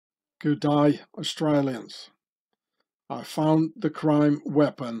Good day, Australians. I found the crime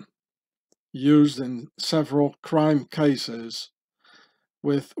weapon used in several crime cases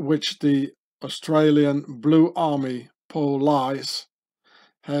with which the Australian Blue Army PoLIEce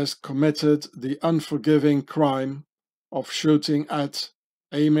has committed the unforgiving crime of shooting at,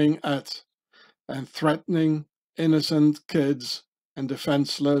 aiming at, and threatening innocent kids and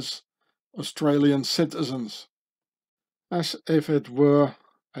defenceless Australian citizens, as if it were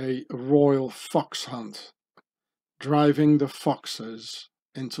a royal fox hunt, driving the foxes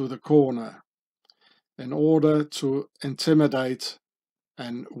into the corner in order to intimidate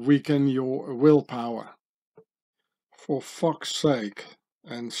and weaken your willpower. For fuck's sake,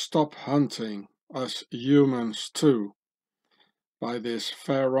 and stop hunting us humans too by this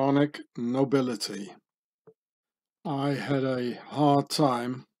pharaonic nobility. I had a hard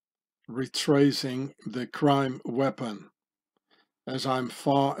time retracing the crime weapon, as I'm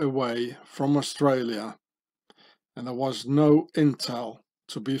far away from Australia and there was no intel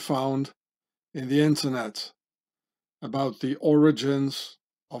to be found in the internet about the origins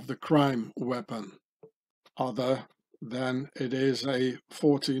of the crime weapon, other than it is a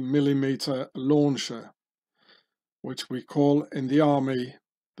 40mm launcher, which we call in the army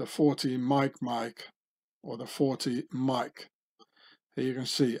the 40 mic or the 40 mic. Here you can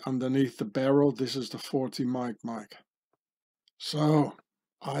see underneath the barrel, this is the 40 mic. So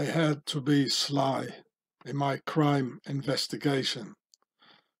I had to be sly in my crime investigation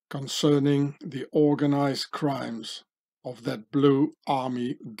concerning the organized crimes of that Blue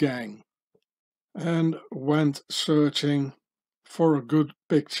Army gang, and went searching for a good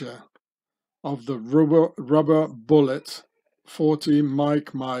picture of the rubber bullet 40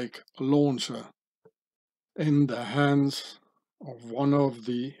 mic launcher in the hands of one of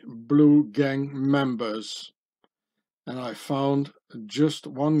the Blue gang members, and I found just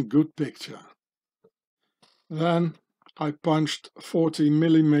one good picture. Then I punched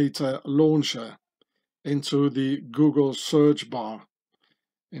 40mm launcher into the Google search bar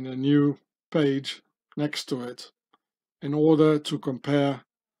in a new page next to it in order to compare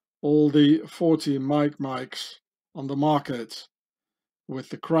all the 40 mics on the market with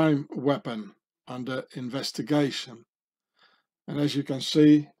the crime weapon under investigation. And as you can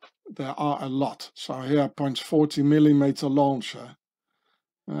see, there are a lot. So here I punched 40mm launcher.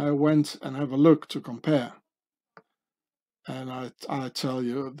 I went and have a look to compare. And I tell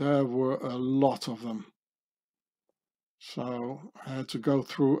you, there were a lot of them. So I had to go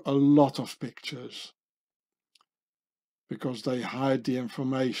through a lot of pictures because they hide the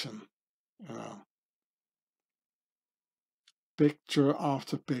information, you know. Picture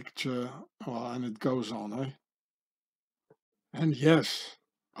after picture, well, and it goes on, eh? And yes,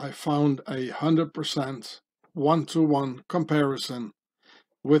 I found 100% one-to-one comparison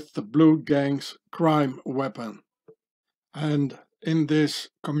with the Blue Gang's crime weapon. And in this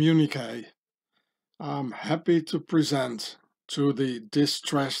communique, I'm happy to present to the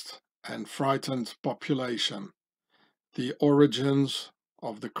distressed and frightened population the origins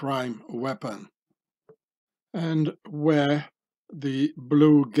of the crime weapon and where the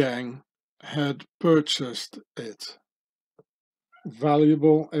Blue Gang had purchased it.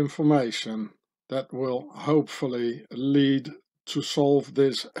 Valuable information that will hopefully lead to solve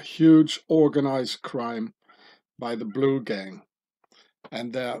this huge organized crime by the Blue Gang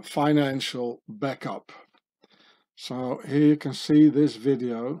and their financial backup. So here you can see this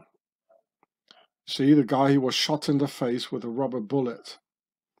video. See the guy who was shot in the face with a rubber bullet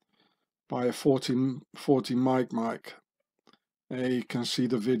by a 40 mic. And you can see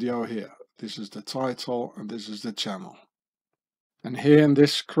the video here. This is the title and this is the channel. And here in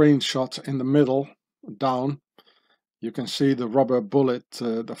this screenshot in the middle down, you can see the rubber bullet,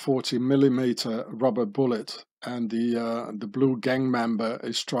 the 40mm rubber bullet, and the Blue Gang member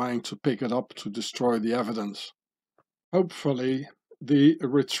is trying to pick it up to destroy the evidence. Hopefully the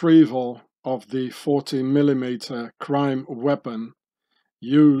retrieval of the 40mm crime weapon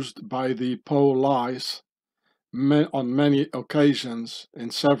used by the PoLIEce on many occasions in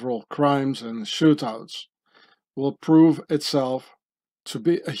several crimes and shootouts will prove itself to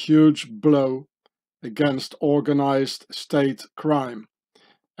be a huge blow against organized state crime,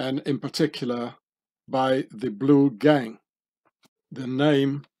 and in particular by the Blue Gang. The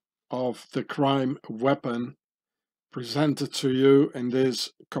name of the crime weapon presented to you in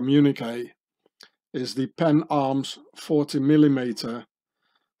this communique is the Pen Arms 40mm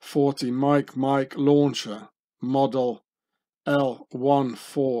 40 mic launcher model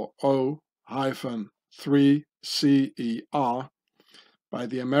L140-3CER by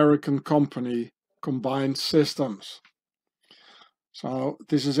the American company Combined Systems. So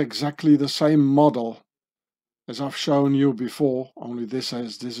this is exactly the same model as I've shown you before, only this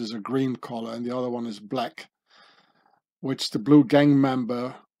is a green color and the other one is black, which the blue gang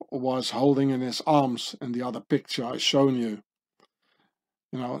member was holding in his arms in the other picture I've shown you.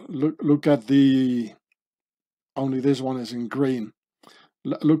 You know, look at the, only this one is in green.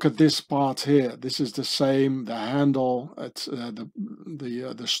 Look at this part here. This is the same, the handle, it's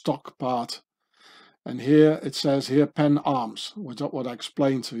the stock part. And here it says here pen arms, which what I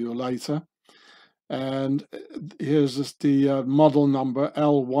explain to you later. And here's the model number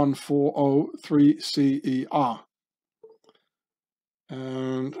L1403CER.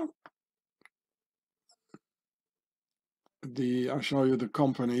 And I'll show you the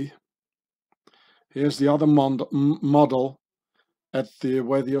company. Here's the other model at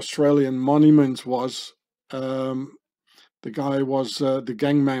where the Australian monument was. The guy was the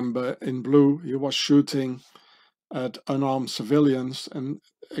gang member in blue. He was shooting at unarmed civilians, and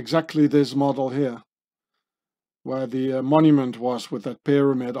exactly this model here, where the monument was with that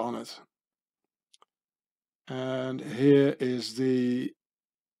pyramid on it. And here is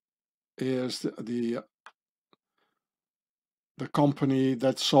here's the company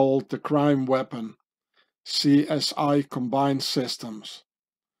that sold the crime weapon, CSI Combined Systems,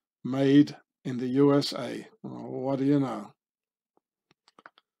 made in the USA. Oh, what do you know?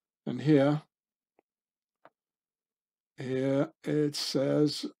 And here it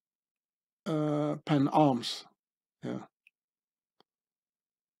says pen arms. Yeah,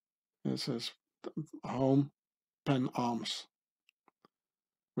 it says home pen arms,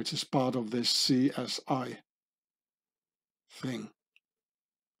 which is part of this CSI thing.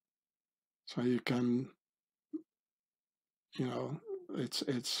 So you can, you know,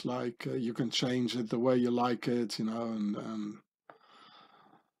 it's like you can change it the way you like it, you know, and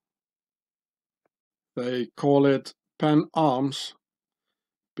they call it pen arms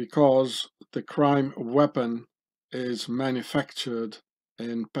because the crime weapon is manufactured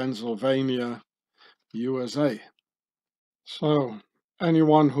in Pennsylvania, USA. So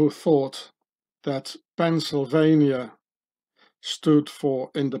anyone who thought that Pennsylvania stood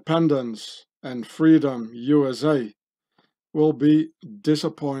for independence and freedom, USA, will be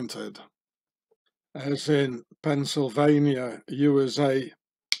disappointed. As in Pennsylvania, USA,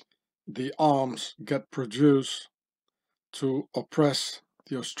 the arms get produced to oppress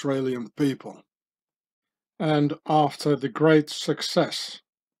the Australian people. And after the great success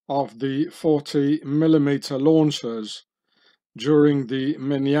of the 40mm launchers during the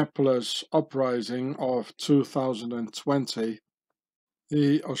Minneapolis uprising of 2020,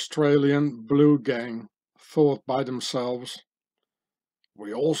 the Australian Blue Gang thought by themselves,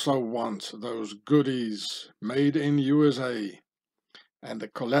 we also want those goodies made in USA, and the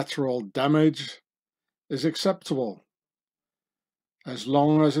collateral damage is acceptable as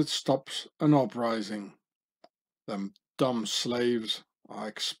long as it stops an uprising. Them dumb slaves are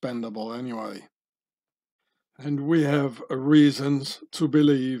expendable anyway. And we have reasons to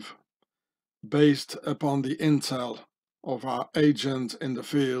believe, based upon the intel of our agent in the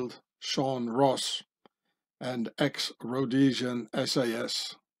field, Sean Ross, and ex-Rhodesian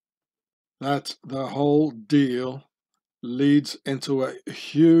SAS, that the whole deal leads into a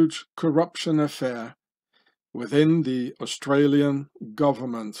huge corruption affair within the Australian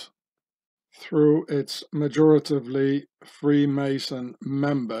government through its majoritively Freemason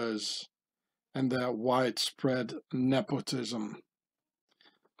members and their widespread nepotism.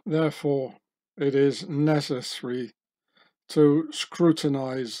 Therefore, it is necessary to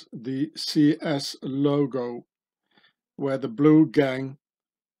scrutinize the CS logo where the Blue Gang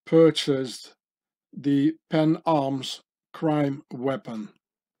purchased the pen arms crime weapon.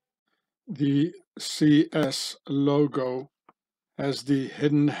 The CS logo has the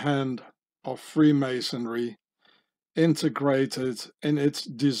hidden hand of Freemasonry integrated in its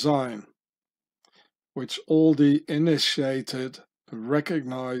design, which all the initiated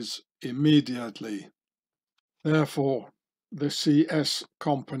recognize immediately. Therefore, the CS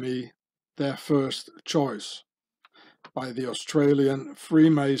company, their first choice by the Australian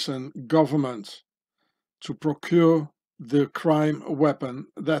Freemason government to procure the crime weapon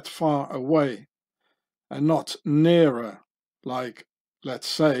that far away and not nearer, like, let's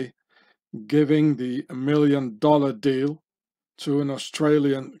say, giving the $1 million deal to an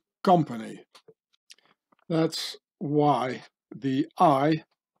Australian company. That's why the I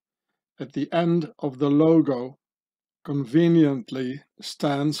at the end of the logo conveniently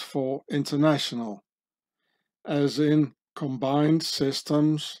stands for international, as in Combined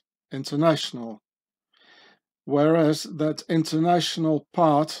Systems International, whereas that international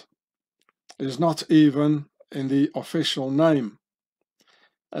part is not even in the official name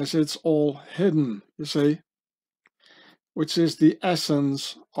as it's all hidden, you see, which is the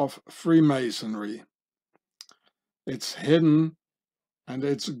essence of Freemasonry. It's hidden and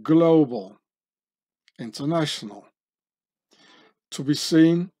it's global, international, to be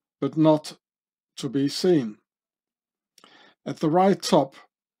seen but not to be seen. At the right top,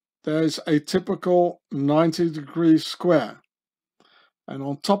 there's a typical 90-degree square, and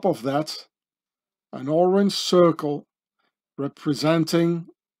on top of that, an orange circle representing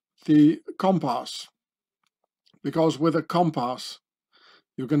the compass. Because with a compass,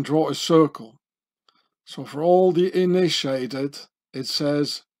 you can draw a circle. So for all the initiated, it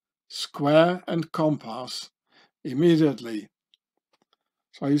says square and compass immediately.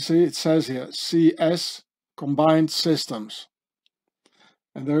 So you see, it says here CS, Combined Systems.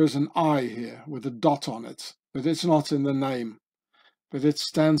 And there is an I here with a dot on it, but it's not in the name. But it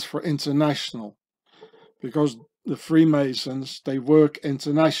stands for international, because the Freemasons, they work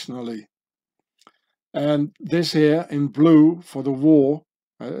internationally. And this here in blue for the war,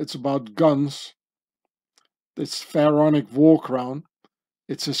 it's about guns. This pharaonic war crown,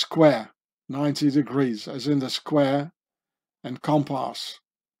 it's a square, 90 degrees, as in the square and compass.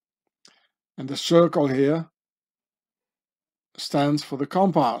 And the circle here stands for the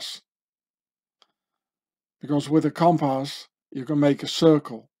compass, because with a compass you can make a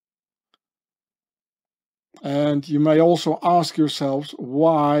circle. And you may also ask yourselves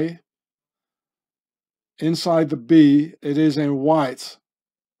why inside the B it is in white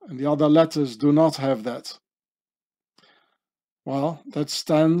and the other letters do not have that. Well, that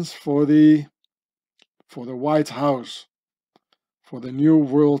stands for the White House, for the New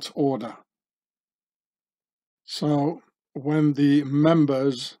World Order. So when the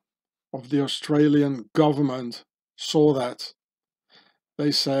members of the Australian government saw that,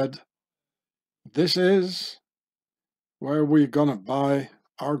 they said, this is where we're gonna buy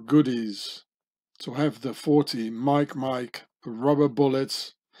our goodies, to have the 40 Mike rubber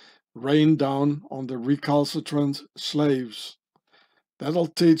bullets rain down on the recalcitrant slaves. That'll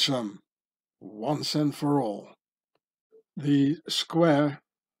teach them once and for all. The square,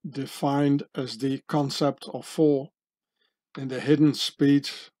 defined as the concept of 4 in the hidden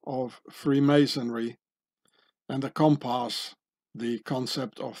speech of Freemasonry, and the compass, the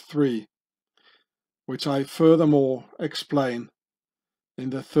concept of 3, which I furthermore explain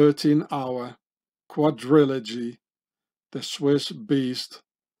in the 13-hour quadrilogy, The Swiss Beast,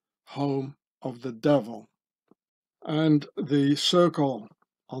 Home of the Devil. And the circle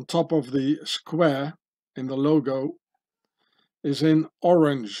on top of the square in the logo is in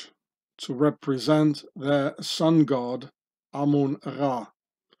orange to represent their sun god Amun-Ra,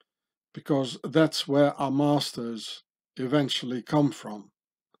 because that's where our masters eventually come from,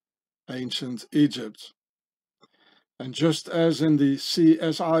 ancient Egypt. And just as in the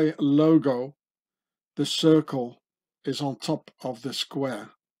CSI logo, the circle is on top of the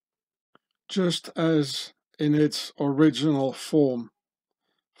square. Just as in its original form,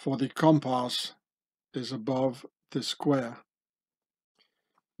 for the compass is above the square.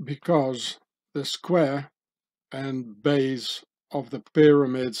 Because the square and base of the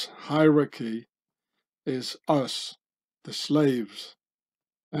pyramid's hierarchy is us, the slaves.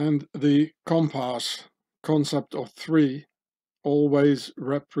 And the compass concept of 3 always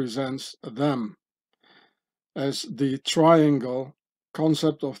represents them, as the triangle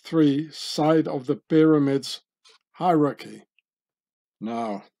concept of 3 side of the pyramid's hierarchy.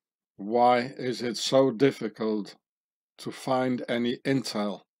 Now, why is it so difficult to find any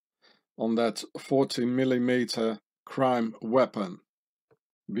intel on that 40mm crime weapon?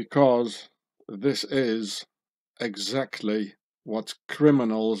 Because this is exactly what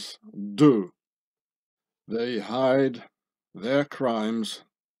criminals do. They hide their crimes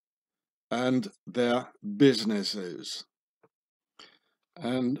and their businesses.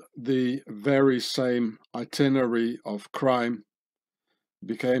 And the very same itinerary of crime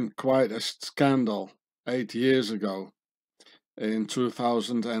became quite a scandal 8 years ago, in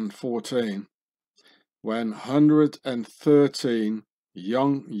 2014, when 113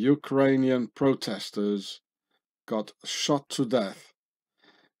 young Ukrainian protesters got shot to death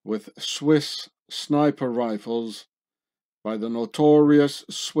with Swiss sniper rifles by the notorious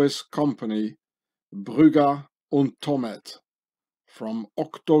Swiss company bld'à und Tomet from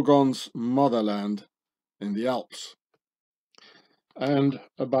Octagon's motherland in the Alps, and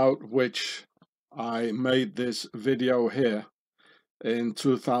about which I made this video here in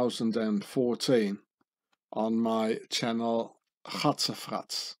 2014 on my channel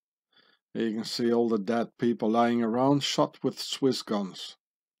Gatsenfrats. You can see all the dead people lying around, shot with Swiss guns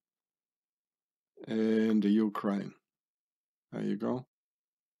in the Ukraine. There you go.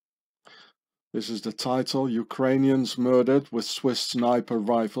 This is the title: Ukrainians murdered with Swiss sniper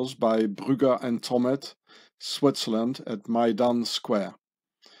rifles by bld'à and Tomet, Switzerland, at Maidan Square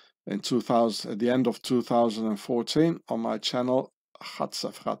in 2000, at the end of 2014, on my channel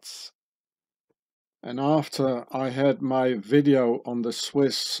G.I.U.R.E.H. And after I had my video on the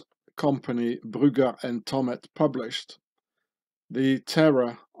Swiss company bld'à and Tomet published, the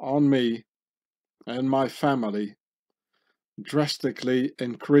terror on me and my family drastically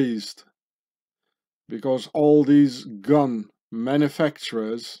increased, because all these gun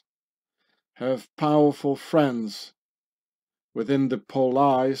manufacturers have powerful friends within the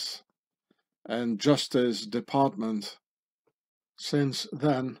PoLIEce and Justice Department. Since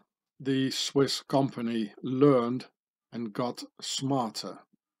then, the Swiss company learned and got smarter.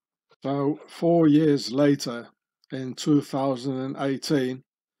 So 4 years later, in 2018,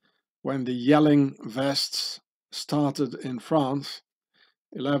 when the yelling vests started in France,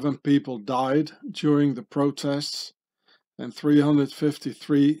 11 people died during the protests and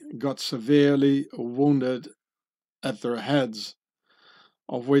 353 got severely wounded at their heads,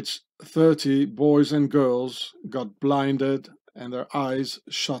 of which 30 boys and girls got blinded and their eyes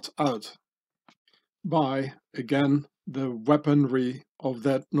shot out by, again, the weaponry of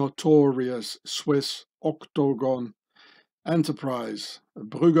that notorious Swiss octagon enterprise,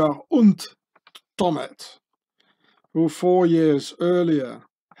 bld'à und Tomet, who 4 years earlier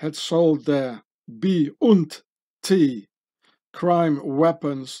had sold their B und T crime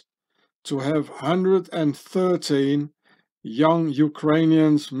weapons to have 113 young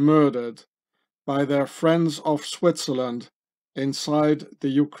Ukrainians murdered by their friends of Switzerland inside the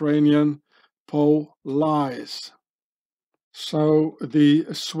Ukrainian PoLIEce. So the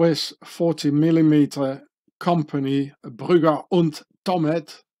Swiss 40mm company bld'à und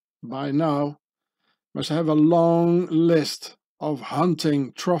Tomet by now must have a long list of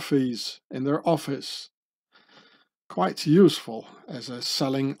hunting trophies in their office. Quite useful as a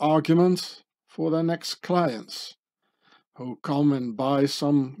selling argument for their next clients, who come and buy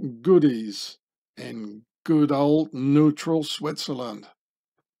some goodies in good old neutral Switzerland.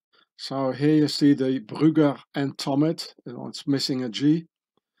 So here you see the bld'à and Tomet, it's missing a G,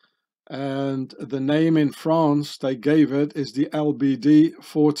 and the name in France they gave it is the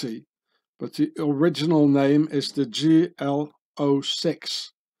LBD-40, but the original name is the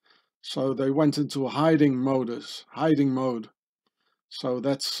GL06. So they went into hiding mode. So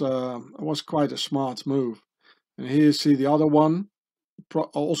that's was quite a smart move. And here you see the other one,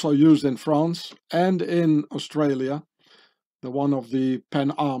 also used in France and in Australia, the one of the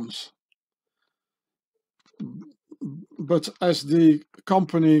pen arms. But as the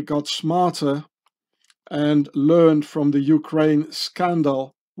company got smarter and learned from the Ukraine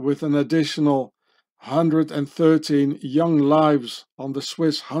scandal, with an additional 113 young lives on the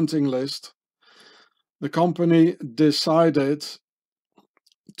Swiss hunting list, the company decided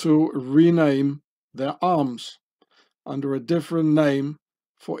to rename their arms under a different name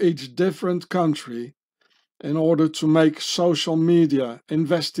for each different country in order to make social media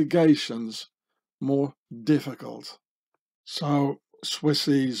investigations more difficult. So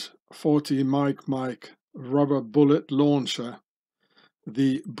Swissie's 40 Mike rubber bullet launcher,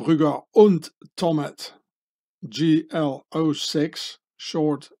 the bld'à und Tomet GL06,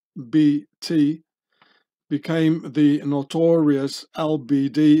 short BT, became the notorious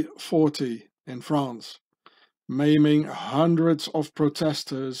LBD-40 in France, maiming hundreds of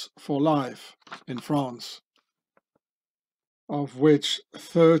protesters for life in France, of which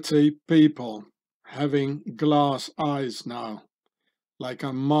 30 people having glass eyes now, like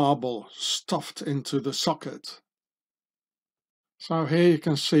a marble stuffed into the socket. So here you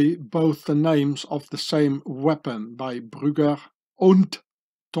can see both the names of the same weapon by bld'à und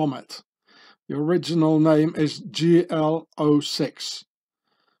Tomet. The original name is GL06,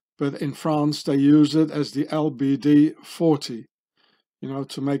 but in France they use it as the LBD-40,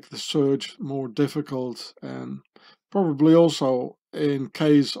 to make the search more difficult, and probably also in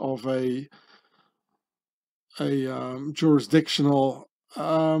case of a jurisdictional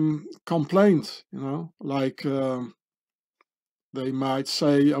complaint, like they might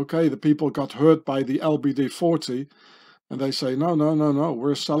say, okay, the people got hurt by the LBD-40, and they say, no,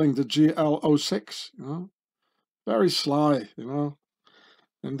 we're selling the GL06, very sly,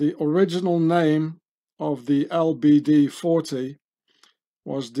 And the original name of the LBD-40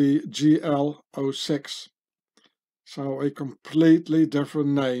 was the GL06, so a completely different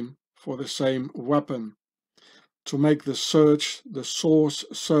name for the same weapon, to make the source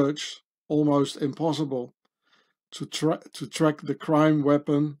search almost impossible, to track the crime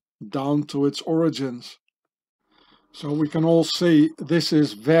weapon down to its origins. So we can all see this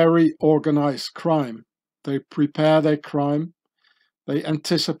is very organized crime. They prepare their crime, they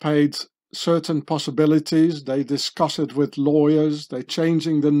anticipate certain possibilities, they discuss it with lawyers, they're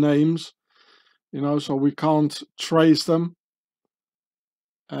changing the names, so we can't trace them.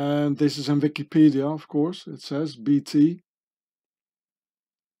 And this is in Wikipedia, of course, it says BT.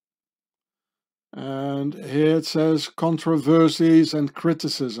 And here it says controversies and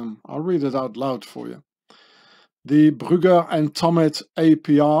criticism. I'll read it out loud for you. The G.I.U.R.E.H and Tomet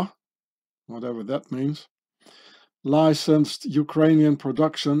APR, whatever that means, licensed Ukrainian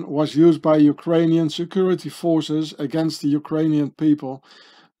production, was used by Ukrainian security forces against the Ukrainian people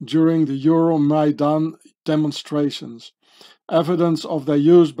during the Euromaidan demonstrations. Evidence of their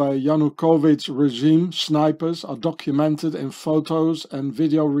use by Yanukovych regime snipers are documented in photos and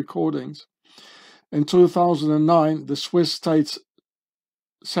video recordings. In 2009, the Swiss State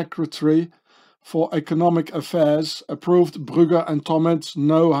Secretary for Economic Affairs approved G.I.U.R.E.H and Tomet's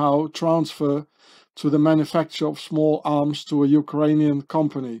know-how transfer to the manufacture of small arms to a Ukrainian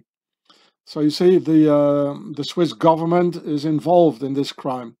company. So you see, the Swiss government is involved in this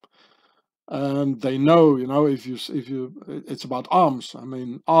crime, and they know, if you, it's about arms. I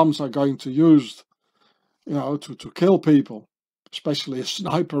mean, arms are going to use, to kill people, especially a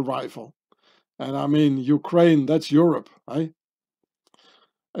sniper rifle. And I mean, Ukraine, that's Europe, eh?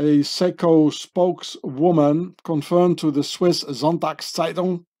 A SECO spokeswoman confirmed to the Swiss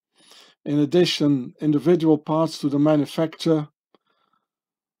Sonntagszeitung. In addition, individual parts to the manufacture,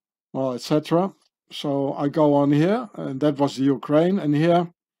 well, etc. So I go on here, and that was the Ukraine. And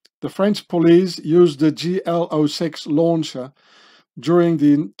here, the French police used the GL06 launcher during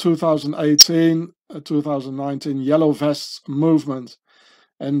the 2018-2019 Yellow Vests movement,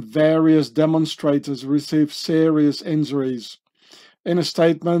 and various demonstrators received serious injuries. In a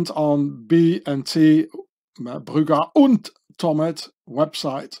statement on B&T G.I.U.R.E.H und Tomet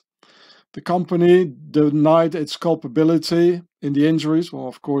website, the company denied its culpability in the injuries. Well,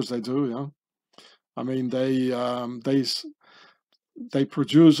 of course they do, yeah. I mean, they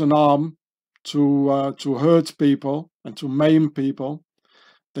produce an arm to hurt people and to maim people.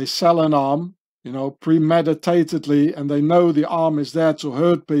 They sell an arm, premeditatedly, and they know the arm is there to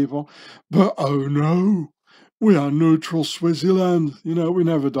hurt people. But oh no, we are neutral Switzerland. We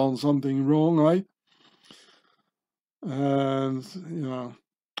never done something wrong, right? And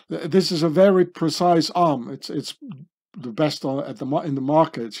this is a very precise arm. It's the best in the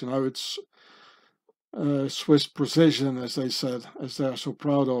market. It's Swiss precision, as they said, as they're so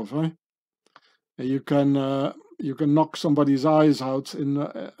proud of, right? You can knock somebody's eyes out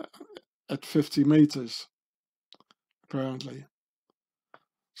at 50 meters, apparently.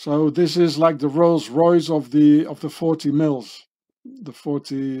 So this is like the Rolls-Royce of the 40 mils, the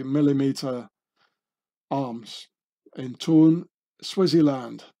 40 millimeter arms in Thun,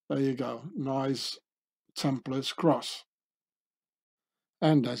 Switzerland. There you go, nice Templars cross.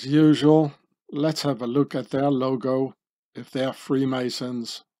 And as usual, let's have a look at their logo, if they're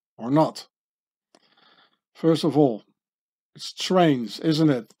Freemasons or not. First of all, it's strange, isn't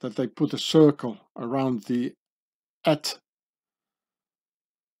it, that they put a circle around the at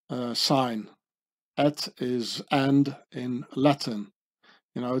sign. At is and in Latin.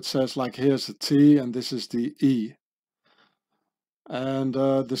 It says like here's the T and this is the E. And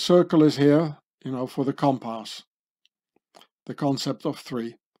the circle is here, for the compass, the concept of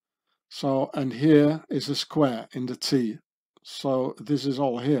 3. So, and here is a square in the T. So this is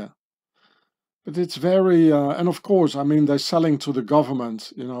all here. But it's very, and of course, I mean, they're selling to the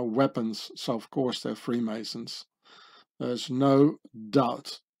government, weapons. So of course they're Freemasons. There's no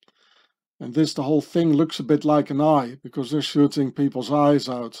doubt. And the whole thing looks a bit like an eye, because they're shooting people's eyes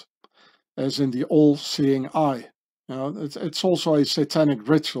out, as in the all-seeing eye. It's also a satanic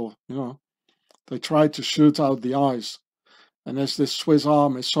ritual, They try to shoot out the eyes. And as this Swiss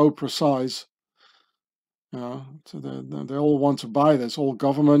arm is so precise, so they all want to buy this, all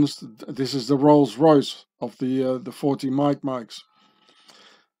governments. This is the Rolls-Royce of the 40 mics.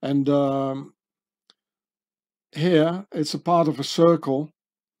 And here, it's a part of a circle.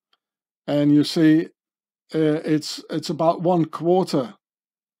 And you see, it's about 1/4.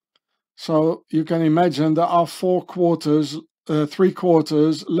 So you can imagine there are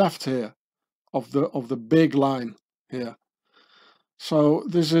 3/4 left here of the big line here. So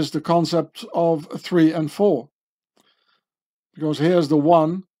this is the concept of 3 and 4, because here's the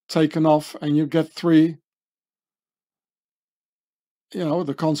 1 taken off and you get 3,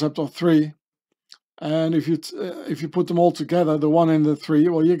 the concept of 3. And if you put them all together, the 1 and the 3,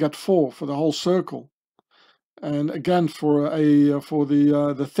 well, you get 4 for the whole circle. And again, for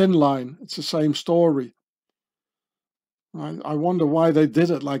the thin line, it's the same story. I wonder why they did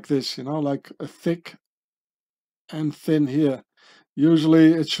it like this, you know, like a thick and thin here.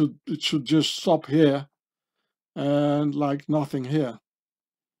 Usually it should just stop here and like nothing here.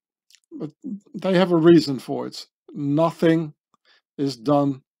 But they have a reason for it. Nothing is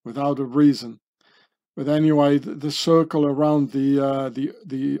done without a reason. But anyway, the circle around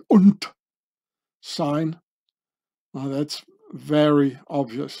the und sign, that's very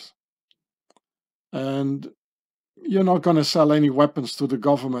obvious. And you're not going to sell any weapons to the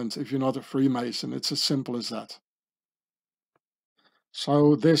government if you're not a Freemason. It's as simple as that.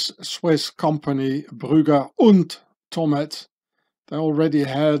 So this Swiss company, Brugger und Tomet, they already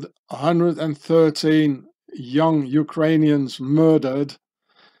had 113 young Ukrainians murdered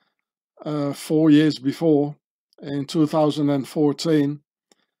 4 years before, in 2014.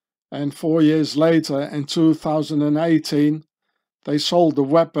 And 4 years later, in 2018, they sold the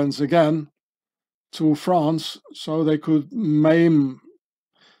weapons again to France so they could maim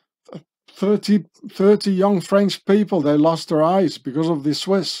 30 young French people. They lost their eyes because of the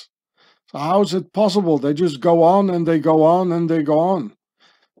Swiss. So how is it possible? They just go on and they go on and they go on.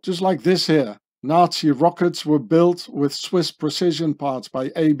 Just like this here. Nazi rockets were built with Swiss precision parts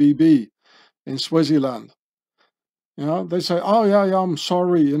by ABB in Swaziland. You know, they say, oh yeah, I'm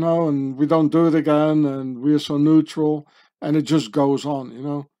sorry, you know, and we don't do it again and we're so neutral. And it just goes on, you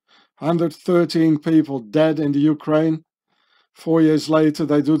know. 113 people dead in the Ukraine. 4 years later,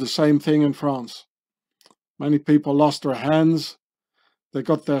 they do the same thing in France. Many people lost their hands. They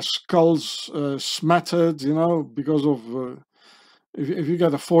got their skulls smattered, you know, because of if you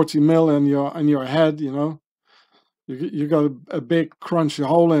get a 40 mil in your head, you know, you got a big crunchy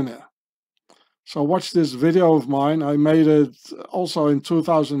hole in it. So watch this video of mine. I made it also in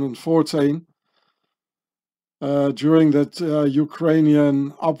 2014 during that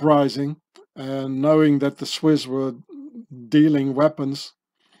Ukrainian uprising, and knowing that the Swiss were dealing weapons.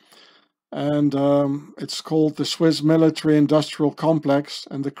 And it's called the Swiss Military Industrial Complex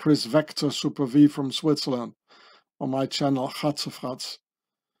and the Chris Vector Super V from Switzerland on my channel Gatzefratz.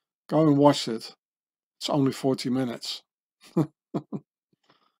 Go and watch it. It's only 40 minutes.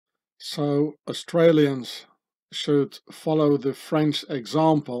 So Australians should follow the French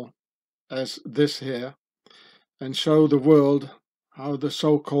example as this here and show the world how the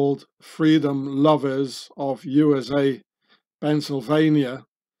so-called freedom lovers of USA, Pennsylvania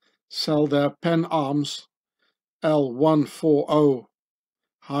sell their pen arms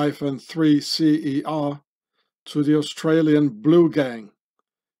L140-3CER to the Australian Blue Gang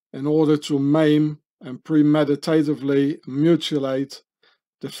in order to maim and premeditatively mutilate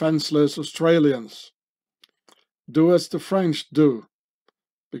defenseless Australians. Do as the French do,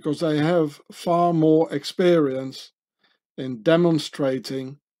 because they have far more experience in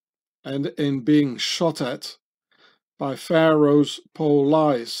demonstrating and in being shot at by Pharaoh's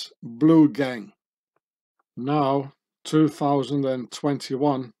PoLIEce Blue Gang. Now,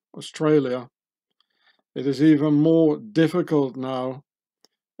 2021, Australia, it is even more difficult now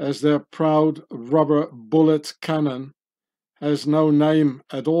as their proud rubber bullet cannon has no name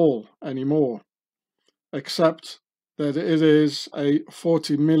at all anymore, except that it is a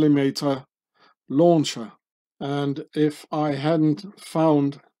 40mm launcher. And if I hadn't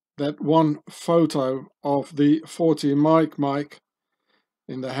found that one photo of the 40 mic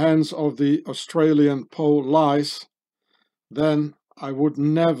in the hands of the Australian PoLIEce, then I would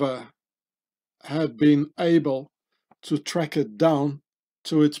never have been able to track it down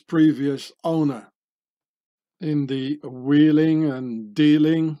to its previous owner. In the wheeling and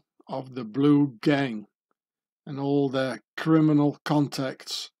dealing of the Blue Gang and all their criminal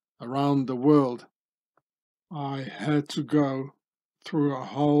contacts around the world, I had to go through a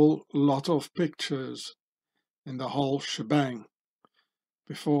whole lot of pictures in the whole shebang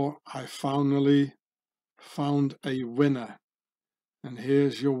before I finally found a winner. And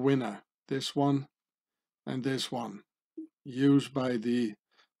here's your winner, this one and this one, used by the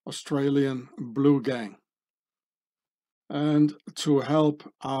Australian Blue Gang. And to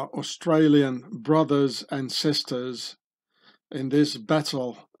help our Australian brothers and sisters in this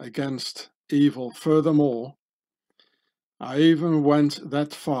battle against evil furthermore, I even went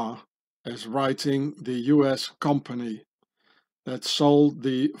that far as writing the US company that sold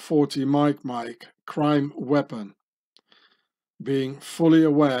the 40 mic crime weapon, being fully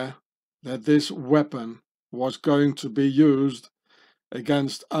aware that this weapon was going to be used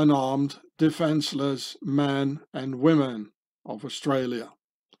against unarmed, defenseless men and women of Australia.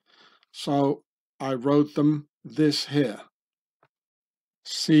 So I wrote them this here.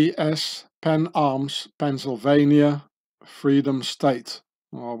 CS Pen Arms, Pennsylvania, Freedom State,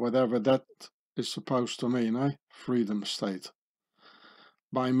 or whatever that is supposed to mean, eh? freedom state.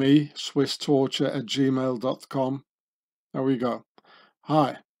 By me, swisstorture@gmail.com. There we go.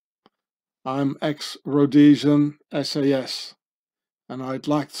 Hi, I'm ex-Rhodesian SAS, and I'd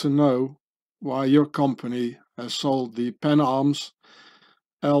like to know why your company has sold the Pen Arms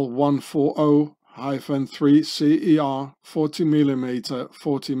L140-3 CER 40mm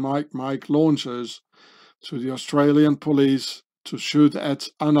 40 mic launchers to the Australian police to shoot at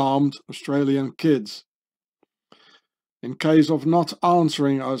unarmed Australian kids. In case of not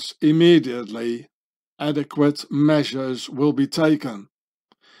answering us immediately, adequate measures will be taken.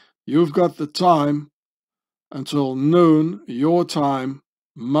 You've got the time until noon your time,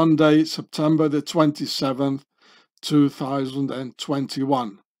 Monday, September the 27th,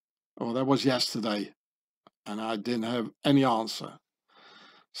 2021. Oh, that was yesterday, and I didn't have any answer.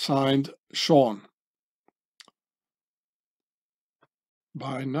 Signed, Sean.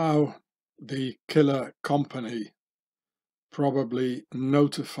 By now, the killer company probably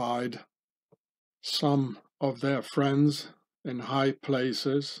notified some of their friends in high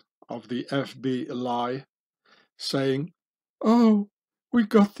places of the FBI, saying, "Oh, we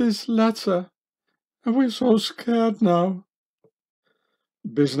got this letter and we're so scared now."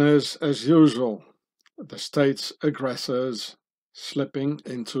 Business as usual, the state's aggressors slipping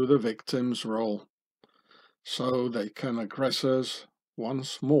into the victim's role so they can aggress us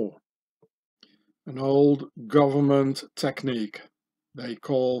once more. An old government technique they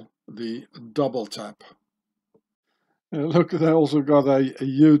call the double tap. Look, they also got a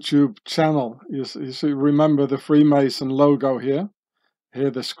YouTube channel. You see, remember the Freemason logo here? Here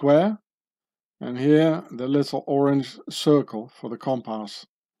the square, and here the little orange circle for the compass.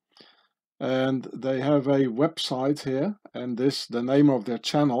 And they have a website here, and the name of their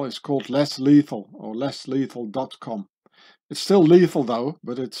channel is called Less Lethal, or lesslethal.com. It's still lethal though,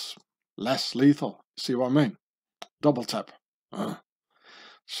 but it's less lethal. See what I mean? Double tap.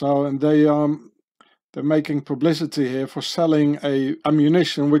 So, and they're making publicity here for selling a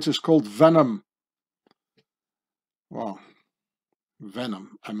ammunition which is called Venom. Wow,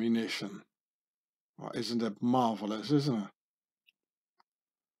 Venom ammunition. Well, isn't that marvelous, isn't it?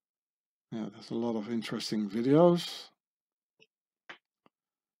 Yeah, there's a lot of interesting videos.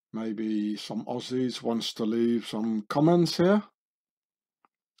 Maybe some Aussies wants to leave some comments here.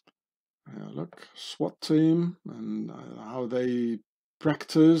 Yeah, look, SWAT team and how they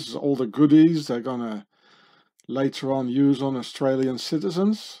practice all the goodies they're gonna later on use on Australian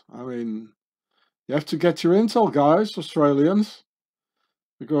citizens. I mean, you have to get your intel, guys, Australians,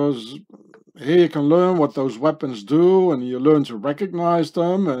 because here you can learn what those weapons do and you learn to recognize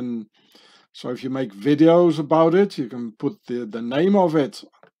them. And so if you make videos about it, you can put the name of it,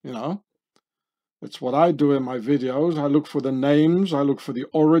 you know. That's what I do in my videos. I look for the names, I look for the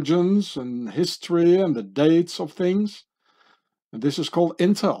origins and history and the dates of things. And this is called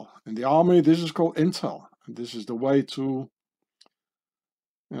intel. In the army, this is called intel. And this is the way to,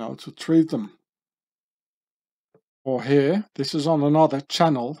 you know, to treat them. Or here, this is on another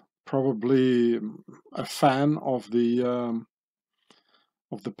channel, probably a fan of the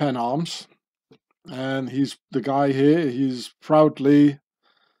Pen Arms. And he's the guy here, he's proudly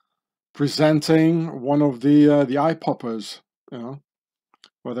presenting one of the eye poppers, you know,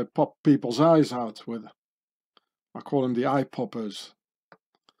 where they pop people's eyes out with. I call them the eye poppers.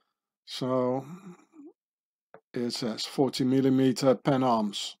 So it says 40mm Pen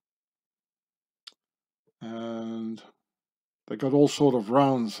Arms, and they got all sort of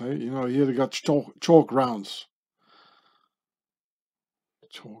rounds. Eh? You know, here they got chalk rounds.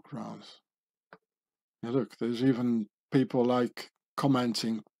 Chalk rounds. Yeah, look, there's even people like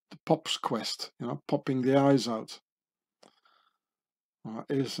commenting the Pop's Quest. You know, popping the eyes out. Oh,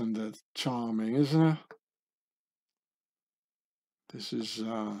 isn't it charming, isn't it? This is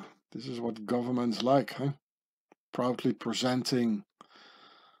what government's like, huh? Proudly presenting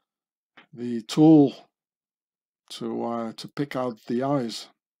the tool to pick out the eyes.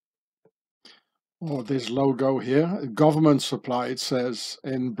 Or this logo here, government supply. It says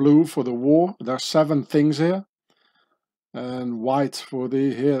in blue for the war. There's 7 things here, and white for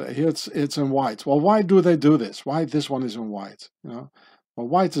the here. Here it's in white. Well, why do they do this? Why this one is in white? You know, well,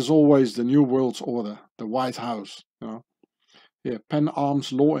 white is always the New World Order, the White House. You know. Here, Pen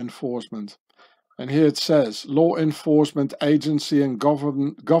Arms Law Enforcement. And here it says, law enforcement agency and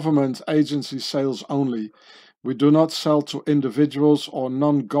government agency sales only. We do not sell to individuals or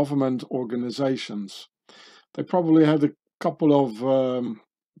non-government organizations. They probably had a couple of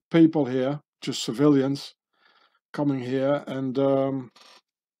people here, just civilians, coming here and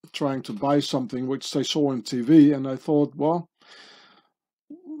trying to buy something which they saw on TV. And I thought, well,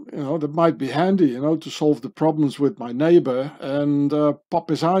 that might be handy, to solve the problems with my neighbor and pop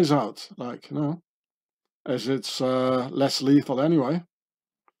his eyes out, like, as it's less lethal anyway.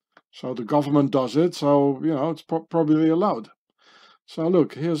 So the government does it, so, it's probably allowed. So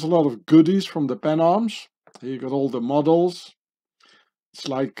look, here's a lot of goodies from the pen arms. Here you got all the models. It's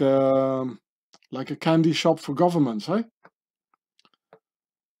like a candy shop for governments, eh?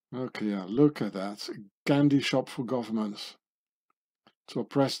 Okay, yeah, look at that. A candy shop for governments. To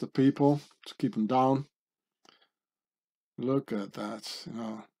oppress the people, to keep them down. Look at that,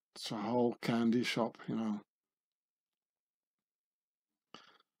 it's a whole candy shop,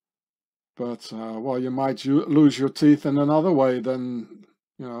 But, well, you might lose your teeth in another way than,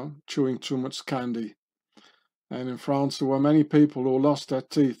 chewing too much candy. And in France, there were many people who lost their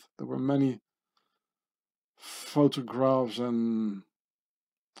teeth. There were many photographs and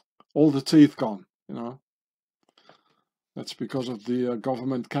all the teeth gone, That's because of the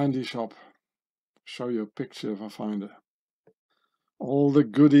government candy shop. Show you a picture if I find it. All the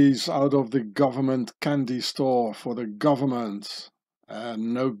goodies out of the government candy store for the government.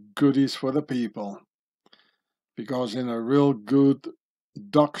 And no goodies for the people. Because in a real good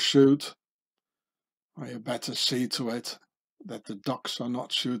duck shoot, well, you better see to it that the ducks are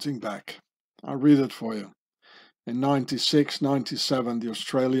not shooting back. I'll read it for you. In 96, 97, the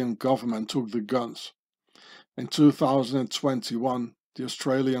Australian government took the guns. In 2021, the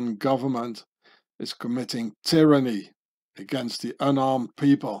Australian government is committing tyranny against the unarmed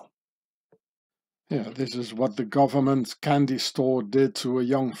people. Yeah, this is what the government candy store did to a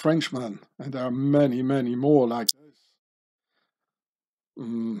young Frenchman, and there are many, many more like this.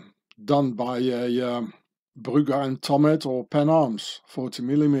 Done by a Brugger and Tommet or Pen Arms,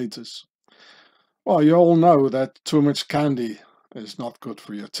 40mm. Well, you all know that too much candy is not good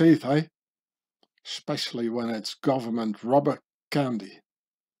for your teeth, eh? Especially when it's government rubber candy.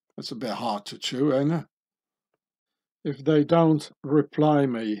 It's a bit hard to chew, ain't it? If they don't reply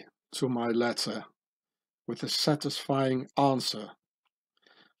me to my letter with a satisfying answer,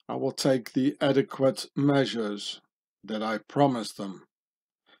 I will take the adequate measures that I promised them,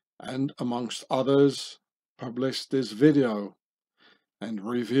 and amongst others, publish this video and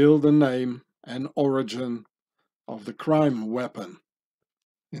reveal the name and origin of the crime weapon,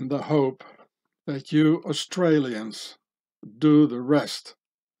 in the hope that you Australians do the rest.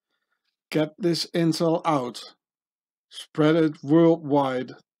 Get this intel out, spread it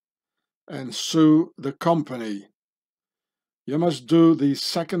worldwide, and sue the company. You must do the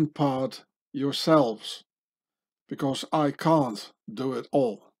second part yourselves, because I can't do it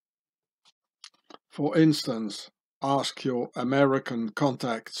all. For instance, ask your American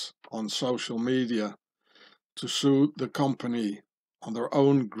contacts on social media to sue the company on their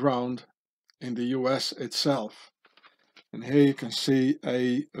own ground in the US itself. And here you can see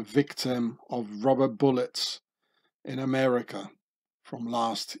a victim of rubber bullets in America from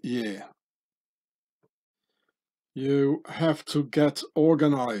last year. You have to get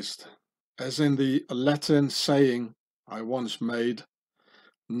organized, as in the Latin saying I once made,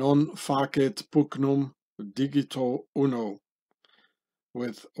 non facit pugnum digito uno.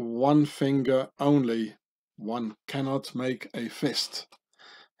 With one finger only, one cannot make a fist.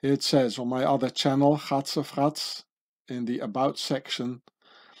 Here it says on my other channel, Gatse, in the About section,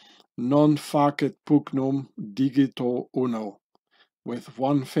 non facit pugnum digito uno. With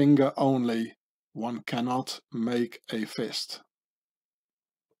one finger only, one cannot make a fist.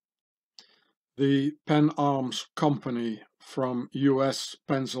 The Pen Arms Company from US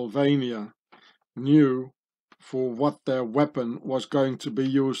Pennsylvania knew for what their weapon was going to be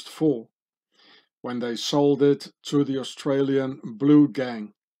used for when they sold it to the Australian Blue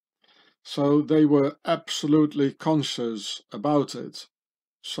Gang. So they were absolutely conscious about it.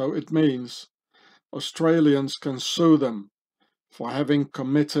 So it means Australians can sue them for having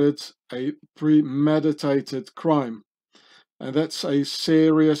committed a premeditated crime. And that's a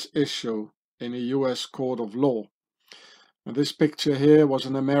serious issue in a US court of law. And this picture here was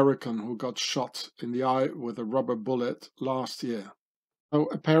an American who got shot in the eye with a rubber bullet last year. So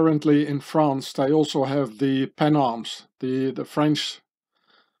apparently in France they also have the pen arms. The French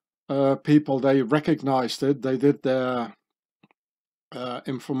people, they recognized it. They did their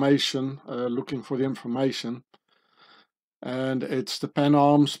information, looking for the information. And it's the pen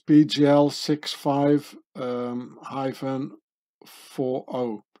arms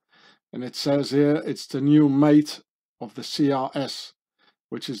PGL65-40. And it says here it's the new mate of the CRS,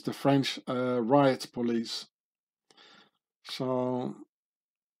 which is the French riot police. So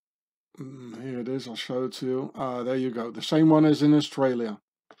here it is, I'll show it to you. There you go, the same one as in Australia.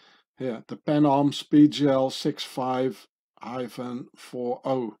 Here, the pen arms PGL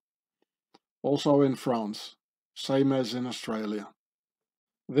G.I.U.R.E.H, also in France, same as in Australia.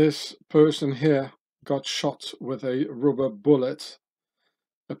 This person here got shot with a rubber bullet.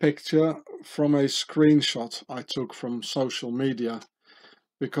 A picture from a screenshot I took from social media,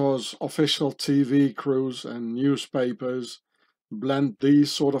 because official TV crews and newspapers blend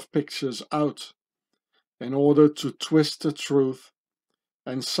these sort of pictures out in order to twist the truth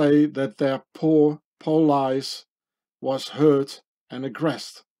and say that their poor PoLIEce was hurt and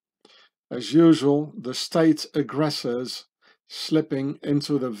aggressed. As usual, the state aggressors slipping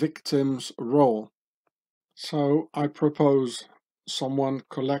into the victim's role. So I propose someone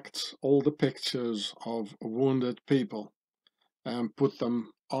collects all the pictures of wounded people and put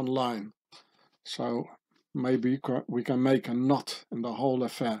them online. So maybe we can make a knot in the whole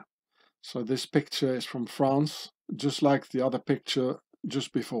affair. So this picture is from France, just like the other picture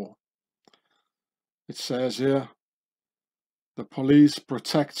just before. It says here, the police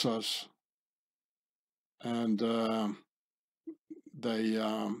protects us, and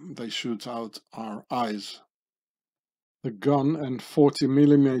they shoot out our eyes. The gun and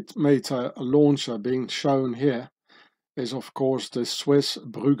 40mm launcher being shown here is of course the Swiss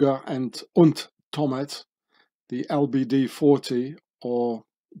Brugger and Tomet, the LBD-40, or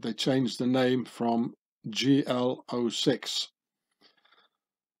they changed the name from GL06.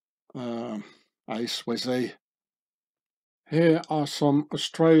 AustraLIEa. Here are some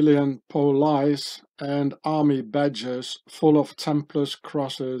Australian PoLIEce and army badges full of Templars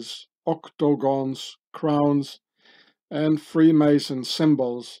crosses, octagons, crowns and Freemason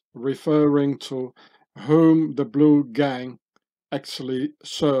symbols, referring to whom the Blue Gang actually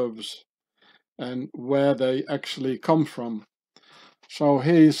serves and where they actually come from. So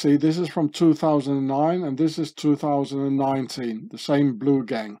here you see, this is from 2009 and this is 2019, the same Blue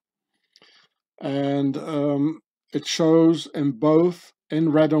Gang. And it shows in both,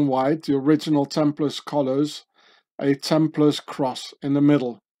 in red and white, the original Templars colors, a Templars cross in the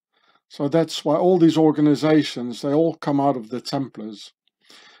middle. So that's why all these organizations, they all come out of the Templars.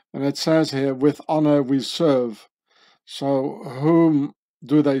 And it says here, with honor we serve. So whom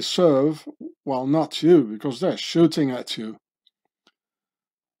do they serve? Well, not you, because they're shooting at you.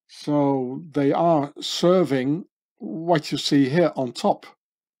 So they are serving what you see here on top.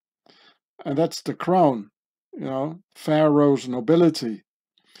 And that's the crown, you know, Pharaoh's nobility.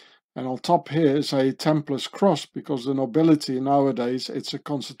 And on top here is a Templar's cross, because the nobility nowadays, it's a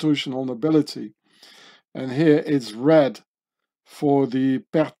constitutional nobility. And here it's red for the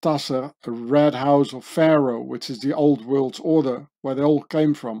Pertasser, a red house of Pharaoh, which is the old world order, where they all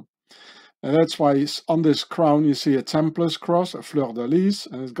came from. And that's why on this crown you see a Templar's cross, a fleur de lis,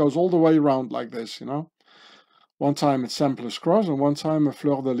 and it goes all the way around like this, you know. One time it's Templar's cross and one time a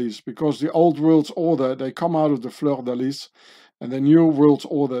fleur de lis, because the old world order, they come out of the fleur de lis, and the new world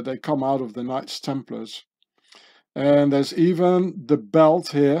order, they come out of the Knights Templars. And there's even the belt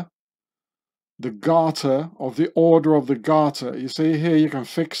here, the garter of the order of the garter. You see here, you can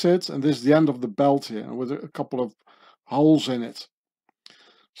fix it, and this is the end of the belt here with a couple of holes in it.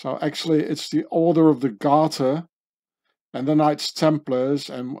 So actually it's the order of the garter and the Knights Templars,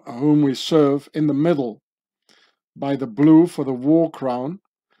 and whom we serve, in the middle by the blue for the war crown,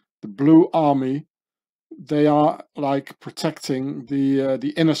 the blue army. They are like protecting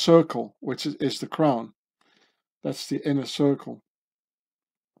the inner circle, which is the crown. That's the inner circle.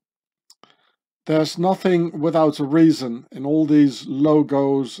 There's nothing without a reason in all these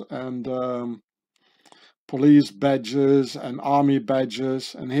logos and police badges and army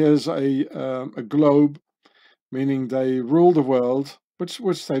badges. And here's a globe, meaning they rule the world,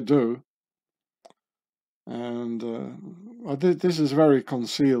 which they do. And this is very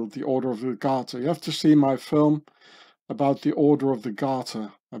concealed, the Order of the Garter. You have to see my film about the Order of the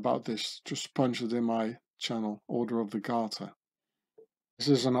Garter, about this. Just punch it in my channel, Order of the Garter. This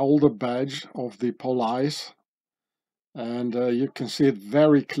is an older badge of the PoLIEce, and you can see it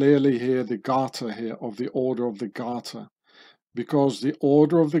very clearly here, the Garter here of the Order of the Garter, because the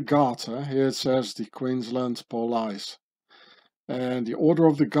Order of the Garter, here it says the Queensland PoLIEce, and the Order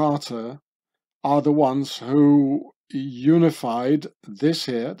of the Garter are the ones who unified this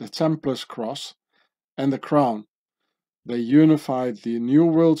here, the Templars cross and the crown. They unified the New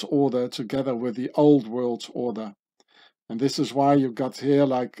World Order together with the Old World Order. And this is why you've got here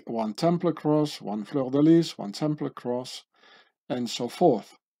like one Templar cross, one fleur de lis, one Templar cross, and so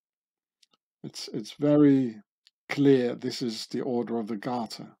forth. It's very clear this is the Order of the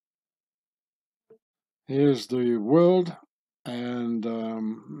Garter. Here's the world, and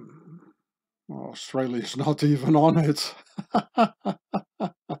Australia is not even on it.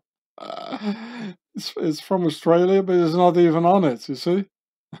 It's from Australia, but it's not even on it, you see?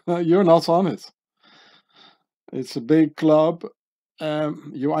 You're not on it. It's a big club.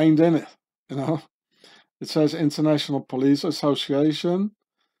 You ain't in it, you know? It says International Police Association,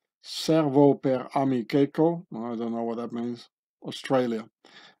 Servo per Amicheco. I don't know what that means. Australia.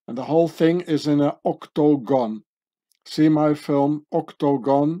 And the whole thing is in an octagon. See my film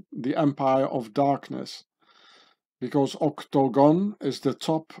Octagon, The Empire of Darkness. Because Octagon is the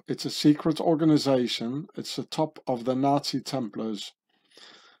top, it's a secret organization. It's the top of the Nazi Templars.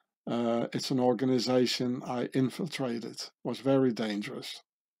 It's an organization I infiltrated. It was very dangerous.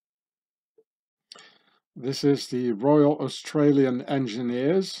 This is the Royal Australian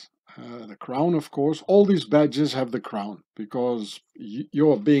Engineers. The crown, of course. All these badges have the crown because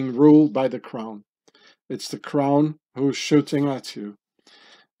you're being ruled by the crown. It's the crown who's shooting at you.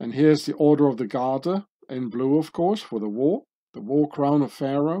 And here's the Order of the Garter in blue, of course, for the war crown of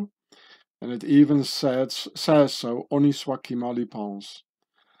Pharaoh. And it even says so, Honi soit qui mal y pense.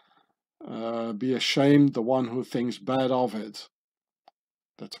 Be ashamed, the one who thinks bad of it.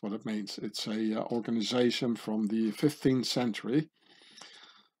 That's what it means. It's a organization from the 15th century,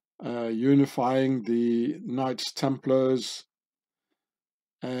 unifying the Knights Templars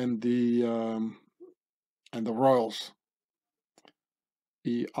and the Royals.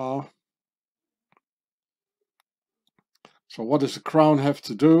 ER. So what does the crown have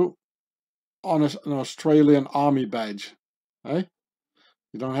to do on an Australian army badge? Eh?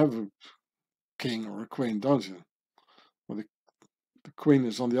 You don't have a king or a queen, don't you? Well, the queen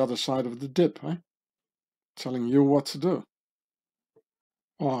is on the other side of the dip, eh? Telling you what to do.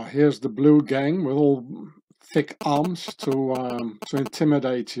 Oh, here's the blue gang with all thick arms to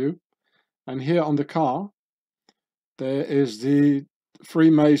intimidate you. And here on the car, there is the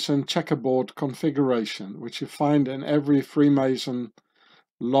Freemason checkerboard configuration, which you find in every Freemason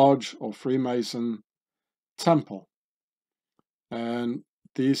lodge or Freemason temple. And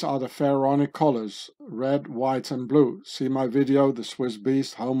these are the pharaonic colors, red, white and blue. See my video, The Swiss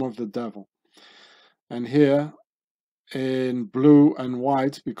Beast, Home of the Devil. And here in blue and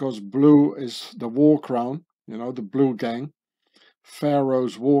white, because blue is the war crown, you know, the blue gang,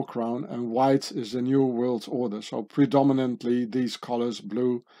 Pharaoh's war crown, and white is the New World Order. So predominantly these colors,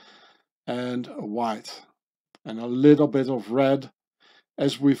 blue and white, and a little bit of red,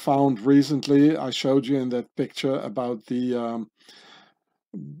 as we found recently. I showed you in that picture about the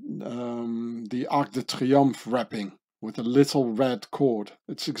Arc de Triomphe wrapping with a little red cord.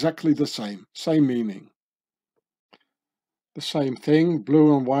 It's exactly the same meaning. The same thing,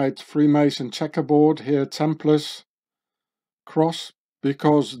 blue and white Freemason checkerboard, here Templars cross,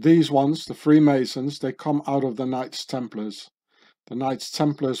 because these ones, the Freemasons, they come out of the Knights Templars. The Knights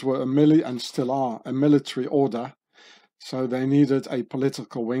Templars were and still are a military order, so they needed a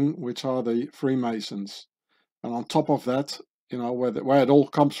political wing, which are the Freemasons. And on top of that, you know, where it all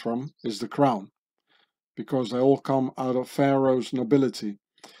comes from is the crown, because they all come out of Pharaoh's nobility.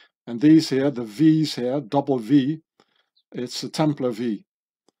 And these here, the V's here, double V, it's a Templar V.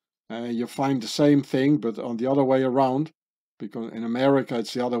 You find the same thing, but on the other way around, because in America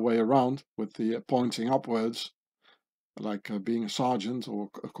it's the other way around, with the pointing upwards, like being a sergeant or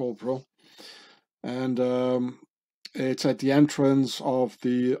a corporal. And it's at the entrance of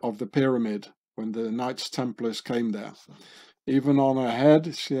the pyramid when the Knights Templars came there. Even on her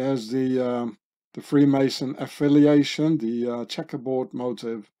head, she has the Freemason affiliation, the checkerboard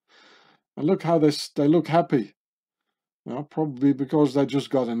motive. And look how they look happy. You know, probably because they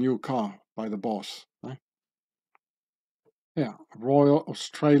just got a new car by the boss. Right? Yeah, Royal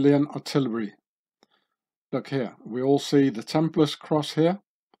Australian Artillery. Look here, we all see the Templars cross here,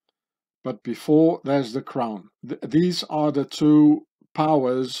 but before there's the crown. These are the two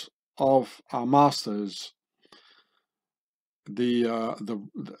powers of our masters. They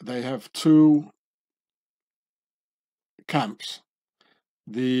have two camps.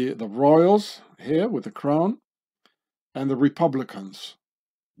 The Royals here with the crown, and the Republicans,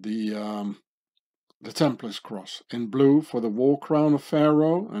 the Templars cross, in blue for the war crown of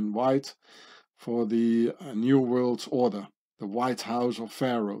Pharaoh and white for the New World Order, the White House of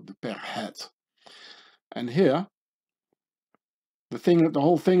Pharaoh, the perverts. And here, the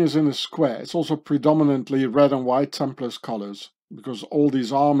whole thing is in a square. It's also predominantly red and white Templars colors, because all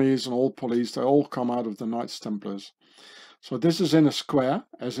these armies and all police, they all come out of the Knights Templars. So this is in a square,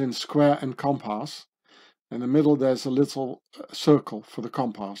 as in square and compass. In the middle there's a little circle for the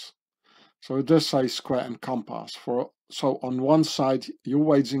compass. So it does say square and compass. So on one side you're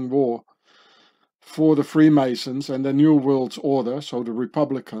waging war for the Freemasons and the New World Order, so the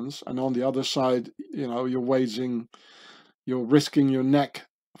Republicans, and on the other side, you know, you're risking your neck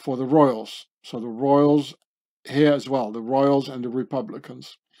for the Royals, So the royals here as well, the royals and the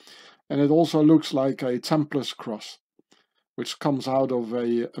Republicans. And it also looks like a Templars cross, which comes out of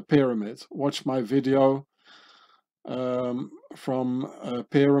a pyramid. Watch my video from a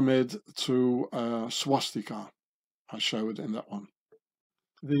pyramid to swastika. I show it in that one.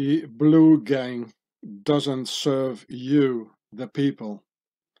 The blue gang doesn't serve you, the people.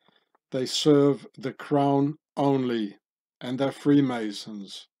 They serve the crown only, and they're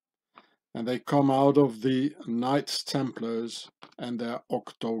Freemasons. And they come out of the Knights Templars and their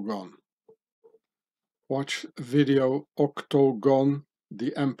Octagon. Watch video Octagon,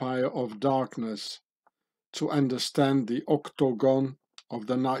 the Empire of Darkness, to understand the Octagon of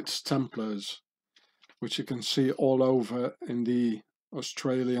the Knights Templars, which you can see all over in the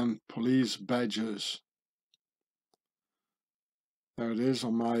Australian police badges. There it is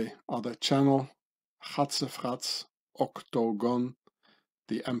on my other channel, Gatsefrats Octagon,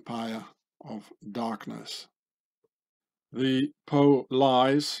 the Empire of Darkness. The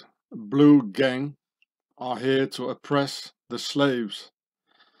PoLIEce, Blue Gang, are here to oppress the slaves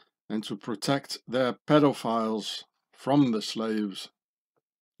and to protect their pedophiles from the slaves,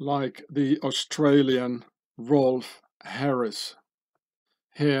 like the Australian Rolf Harris,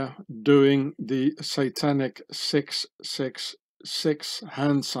 here doing the satanic 666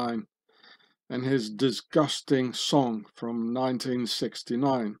 hand sign and his disgusting song from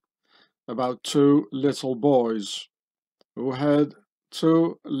 1969 about two little boys who had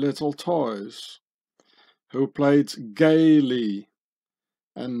two little toys, who played gaily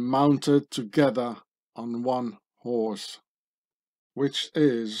and mounted together on one horse, which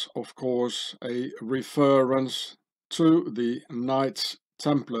is, of course, a reference to the Knights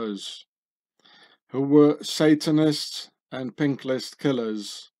Templars, who were Satanists and pink list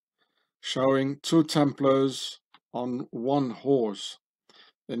killers, showing two Templars on one horse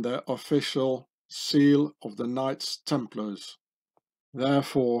in their official seal of the Knights Templars.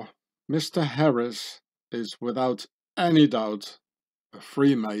 Therefore, Mr. Harris is without any doubt a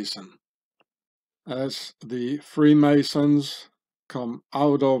Freemason, as the Freemasons come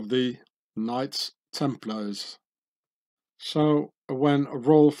out of the Knights Templars. So when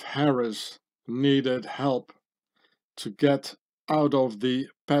Rolf Harris needed help to get out of the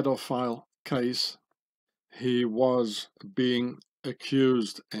pedophile case he was being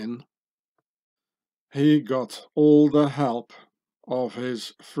accused in, he got all the help of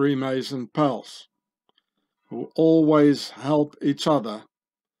his Freemason pals, who always help each other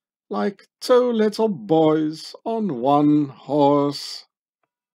like two little boys on one horse.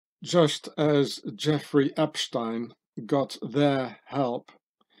 Just as Jeffrey Epstein got their help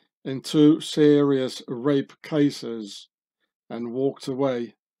in two serious rape cases and walked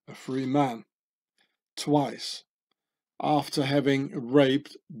away a free man twice after having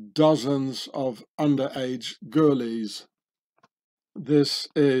raped dozens of underage girlies. This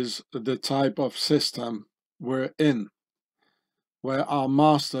is the type of system we're in, where our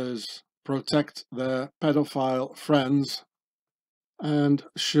masters protect their pedophile friends and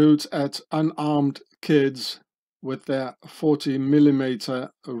shoot at unarmed kids with their 40mm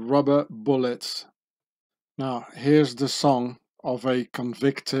rubber bullets. Now, here's the song of a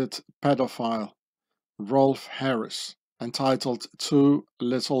convicted pedophile, Rolf Harris, entitled Two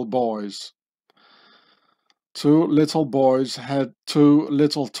Little Boys. Two little boys had two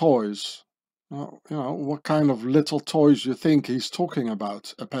little toys. Well, you know, what kind of little toys you think he's talking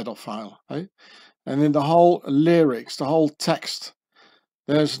about, a pedophile, eh? And in the whole lyrics, the whole text,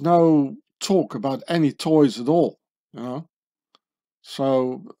 there's no talk about any toys at all, you know.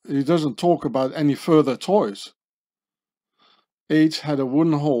 So he doesn't talk about any further toys. Each had a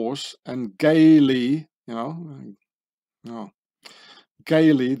wooden horse, and gaily,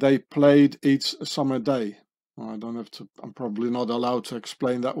 gaily they played each summer day. Well, I don't have to. I'm probably not allowed to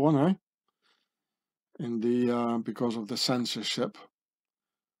explain that one, eh? In the because of the censorship.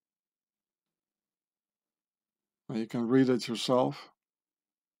 You can read it yourself.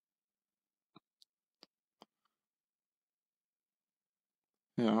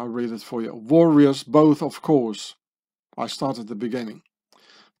 Yeah, I'll read it for you. Warriors both, of course. I start at the beginning.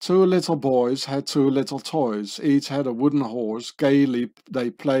 Two little boys had two little toys. Each had a wooden horse. Gaily they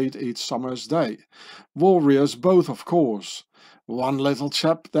played each summer's day. Warriors both, of course. One little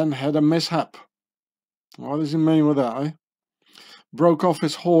chap then had a mishap. What does he mean with that, eh? Broke off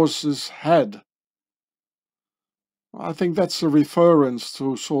his horse's head. I think that's a reference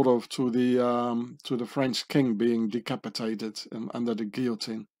to sort of to the French king being decapitated under the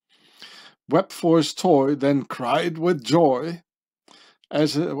guillotine. Wept for his toy, then cried with joy.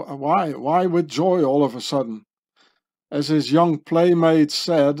 Why with joy all of a sudden? As his young playmate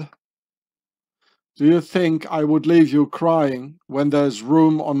said, Do you think I would leave you crying when there's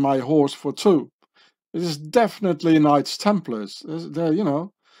room on my horse for two? It is definitely Knights Templars. They're,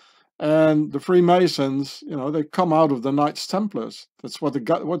 and the Freemasons, they come out of the Knights Templars. That's what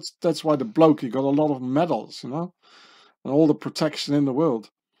that's why the bloke, he got a lot of medals, and all the protection in the world.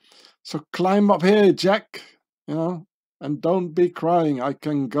 So climb up here, Jack, and don't be crying. I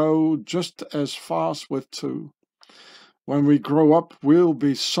can go just as fast with two. When we grow up, we'll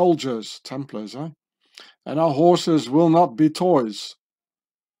be soldiers, Templars, eh? And our horses will not be toys.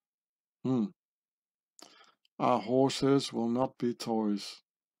 Our horses will not be toys.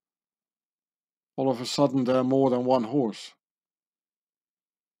 All of a sudden, there are more than one horse.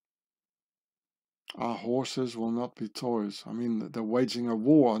 Our horses will not be toys. I mean, they're waging a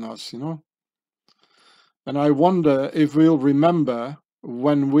war on us, And I wonder if we'll remember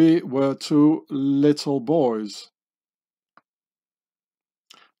when we were two little boys.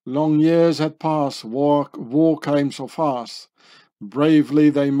 Long years had passed, war came so fast.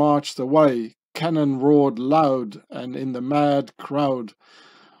 Bravely they marched away, cannon roared loud, and in the mad crowd,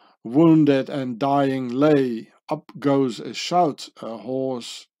 wounded and dying lay. Up goes a shout, a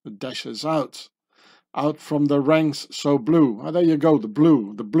horse dashes out from the ranks so blue. Ah, there you go, the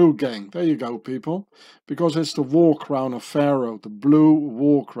blue gang. There you go, people. Because it's the war crown of Pharaoh, the blue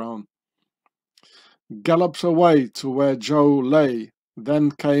war crown. Gallops away to where Joe lay.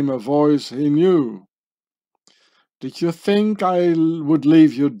 Then came a voice he knew. Did you think I would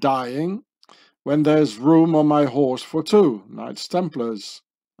leave you dying when there's room on my horse for two? Knights Templars,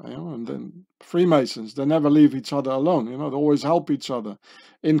 and then Freemasons, they never leave each other alone, they always help each other.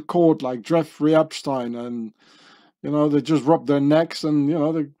 In court, like Jeffrey Epstein, and they just rub their necks, and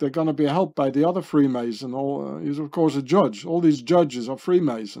they're going to be helped by the other Freemason. He's of course a judge. All these judges are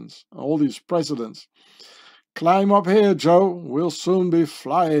Freemasons, all these presidents. Climb up here, Joe, we'll soon be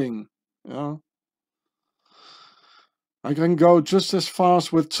flying. I can go just as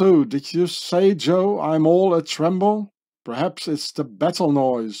fast with two. Did you say, Joe, I'm all a tremble? Perhaps it's the battle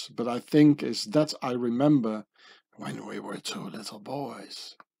noise, but I think it's that I remember when we were two little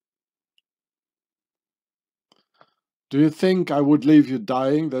boys. Do you think I would leave you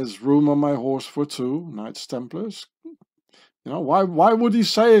dying? There's room on my horse for two, Knights Templars. Why would he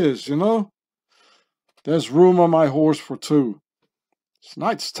say this, There's room on my horse for two. It's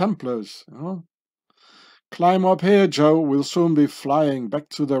Knights Templars, Climb up here, Joe, we'll soon be flying back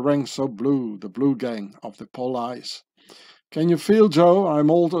to the ranks so blue, the blue gang of the PoLIEce. Can you feel, Joe? I'm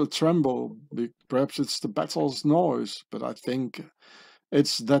all a tremble. Perhaps it's the battle's noise, but I think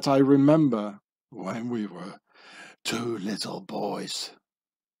it's that I remember when we were two little boys.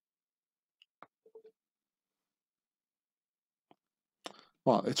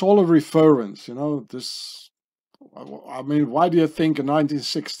 Well, it's all a reference, this. I mean, why do you think in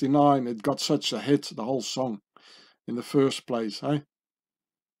 1969 it got such a hit, the whole song, in the first place, eh?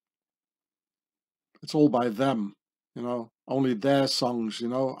 It's all by them, only their songs,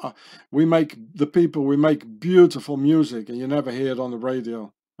 we make beautiful music, and you never hear it on the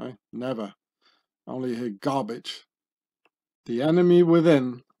radio, eh? Never. Only hear garbage. The enemy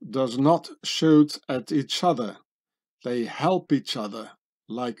within does not shoot at each other. They help each other,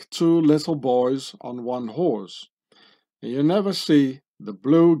 like two little boys on one horse. And you never see the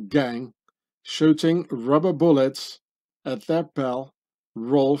blue gang shooting rubber bullets at their pal,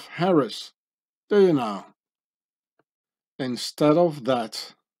 Rolf Harris. Do you know? Instead of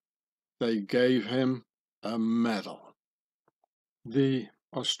that, they gave him a medal. The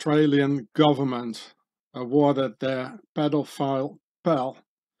Australian government awarded their pedophile pal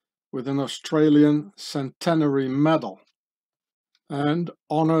with an Australian Centenary Medal and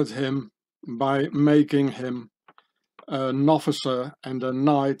honoured him by making him an officer and a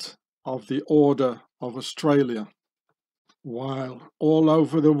Knight of the Order of Australia. While all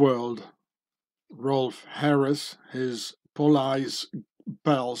over the world, Rolf Harris, his PoLIEce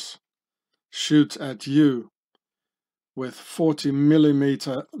pals, shoot at you with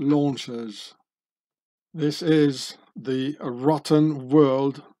 40mm launchers. This is the rotten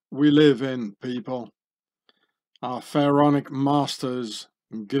world we live in, people. Our pharaonic masters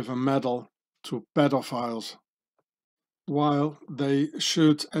give a medal to pedophiles, while they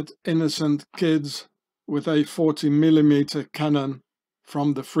shoot at innocent kids with a 40mm cannon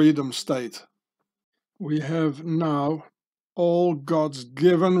from the Freedom State. We have now all God's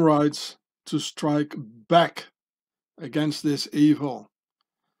given rights to strike back against this evil.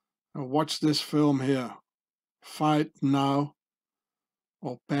 Now watch this film here. Fight now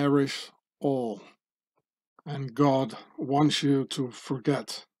or perish all. And God wants you to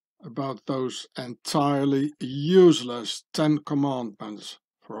forget about those entirely useless 10 commandments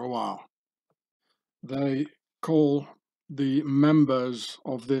for a while. They call the members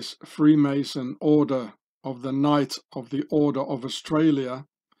of this Freemason order of the Knight of the Order of Australia,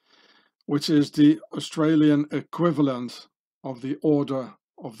 which is the Australian equivalent of the Order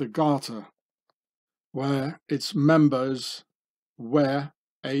of the Garter, where its members wear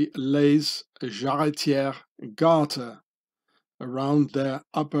a lace jarretière garter around their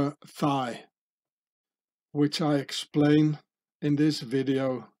upper thigh, which I explain in this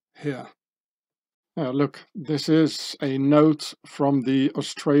video here. Look, this is a note from the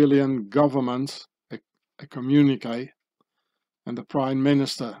Australian government, a communique, and the Prime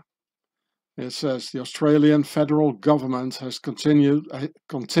Minister. It says the Australian federal government has continued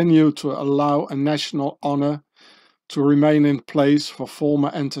to allow a national honour to remain in place for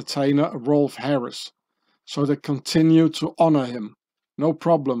former entertainer Rolf Harris. So they continue to honour him. No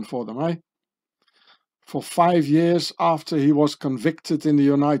problem for them, eh? For 5 years after he was convicted in the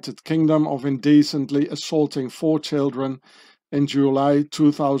United Kingdom of indecently assaulting 4 children in July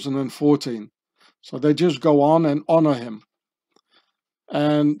 2014. So they just go on and honour him.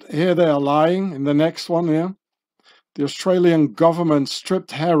 And here they are lying in the next one here. The Australian government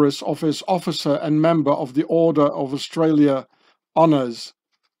stripped Harris of his officer and member of the Order of Australia honours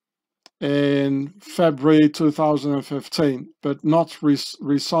in February 2015, but not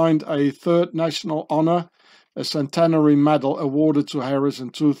resigned a third national honour, a centenary medal awarded to Harris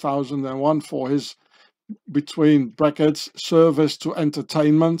in 2001 for his, between brackets, service to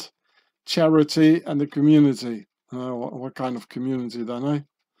entertainment, charity and the community. What kind of community then,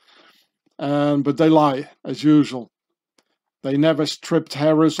 eh? But they lie, as usual. They never stripped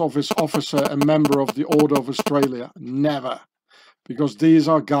Harris of his officer and member of the Order of Australia. Never. Because these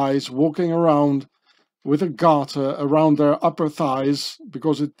are guys walking around with a garter around their upper thighs,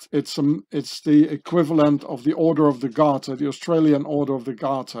 because it's the equivalent of the Order of the Garter, the Australian Order of the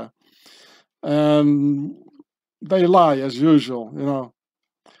Garter. And they lie as usual, you know.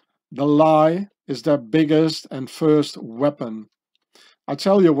 The lie is their biggest and first weapon. I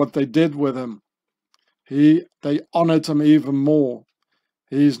tell you what they did with him. They honored him even more.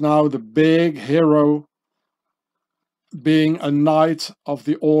 He's now the big hero, being a Knight of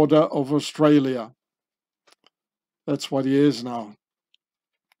the Order of Australia. That's what he is now.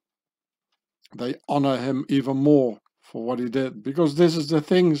 They honor him even more for what he did, because this is the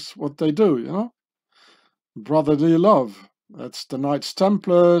things what they do, you know. Brotherly love. That's the Knights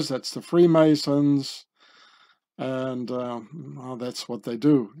Templars, that's the Freemasons, and well, that's what they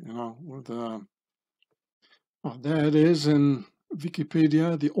do, you know. Oh, there it is in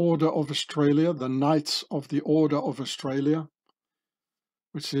Wikipedia, the Order of Australia, the Knights of the Order of Australia,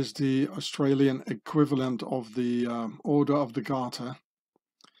 which is the Australian equivalent of the Order of the Garter.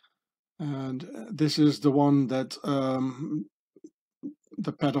 And this is the one that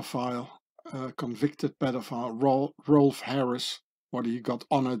the pedophile, convicted pedophile, Rolf Harris, what he got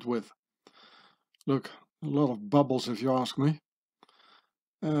honored with. Look, a lot of bubbles if you ask me.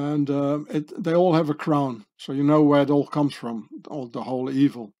 And they all have a crown, so you know where it all comes from, the whole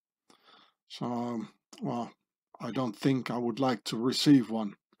evil. So, well, I don't think I would like to receive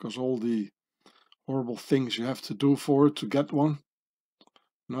one, because all the horrible things you have to do for it to get one.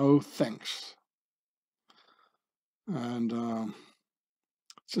 No thanks. And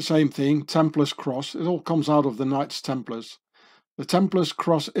it's the same thing, Templar's cross. It all comes out of the Knights Templars. The Templars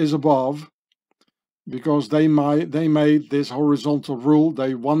cross is above because they made this horizontal rule.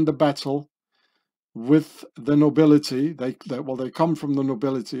 They won the battle with the nobility. They come from the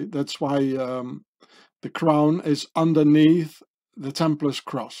nobility. That's why the crown is underneath the Templars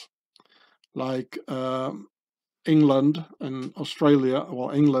cross. Like England and Australia, well,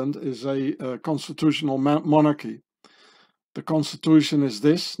 England is a constitutional monarchy. The constitution is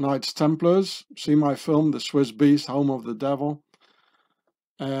this, Knights Templars. See my film, The Swiss Beast, Home of the Devil.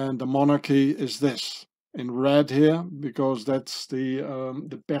 And the monarchy is this, in red here, because that's the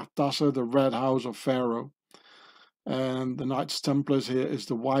Pertasse, the red house of Pharaoh. And the Knights Templars here is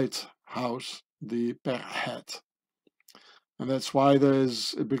the white house, the Perhet. And that's why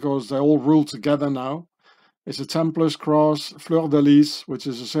because they all rule together now. It's a Templars cross, fleur de lis, which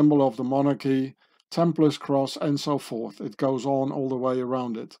is a symbol of the monarchy, Templars cross, and so forth. It goes on all the way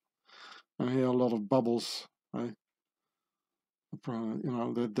around it. And here a lot of bubbles, right? You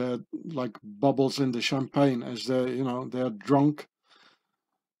know, they're like bubbles in the champagne, as they're drunk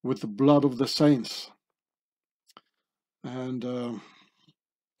with the blood of the saints. And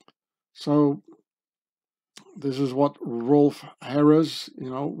so this is what Rolf Harris,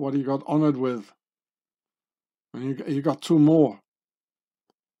 what he got honored with. And he got 2 more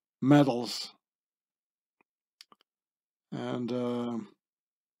medals. And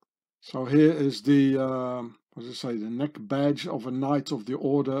So here is the, what does it say, the neck badge of a Knight of the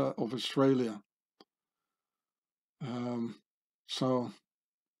Order of Australia. So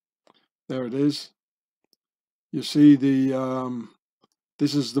there it is. You see the,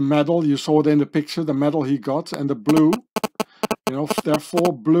 this is the medal. You saw it in the picture, the medal he got, and the blue. You know, there are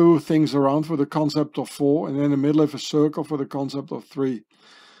 4 blue things around for the concept of 4, and in the middle of a circle for the concept of 3.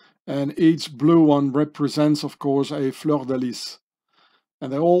 And each blue one represents, of course, a fleur-de-lis.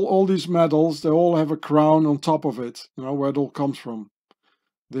 And they all these medals, they all have a crown on top of it, you know, where it all comes from.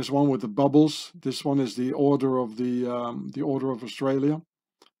 This one with the bubbles, this one is the Order of the Order of Australia,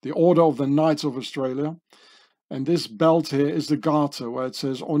 the Order of the Knights of Australia. And this belt here is the garter, where it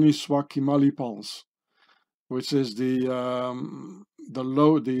says Oni Soit Kimalipals, which is the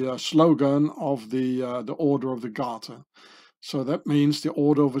slogan of the Order of the Garter. So that means the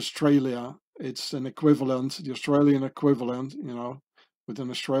Order of Australia. It's an equivalent, the Australian equivalent, you know, with an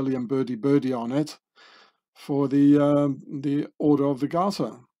Australian birdie on it, for the Order of the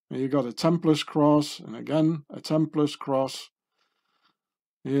Garter. You got a Templar's cross, and again a Templar's cross.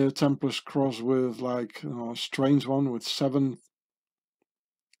 Here, Templar's cross with, like, you know, a strange one with 7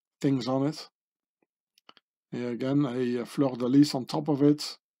 things on it. Here again a fleur-de-lis on top of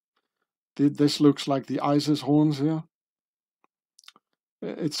it. This looks like the Isis horns here.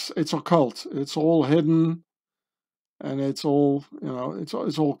 It's occult. It's all hidden, and it's all, you know, it's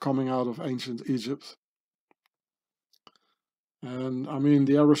all coming out of ancient Egypt. And I mean,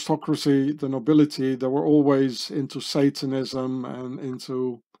 the aristocracy, the nobility, they were always into Satanism and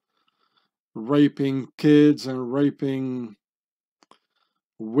into raping kids and raping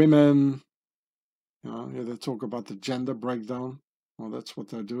women. You know, here they talk about the gender breakdown. Well, that's what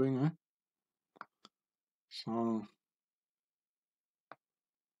they're doing, eh? So,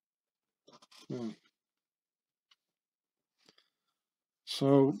 yeah.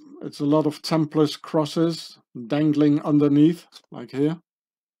 So it's a lot of Templars crosses dangling underneath, like here.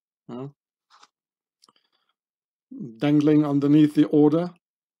 Yeah. Dangling underneath the order,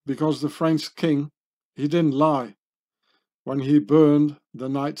 because the French king, he didn't lie when he burned the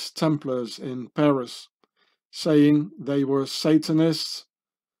Knights Templars in Paris, saying they were Satanists,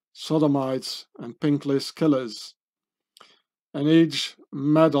 sodomites, and pinkless killers. And each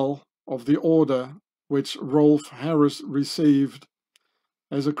medal of the order which Rolf Harris received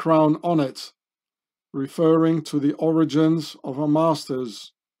has a crown on it, referring to the origins of our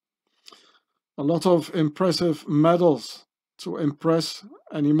masters. A lot of impressive medals to impress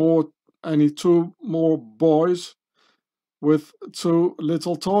any 2 more boys with 2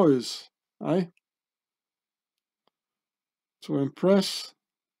 little toys, eh? To impress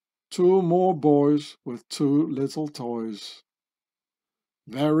 2 more boys with 2 little toys.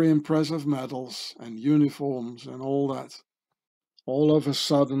 Very impressive medals and uniforms and all that. All of a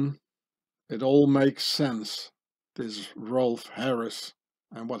sudden, it all makes sense, this Rolf Harris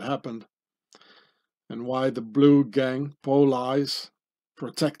and what happened, and why the Blue Gang, PoLIEce,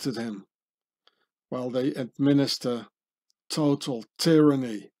 protected him while they administer total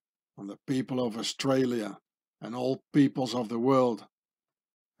tyranny on the people of Australia and all peoples of the world.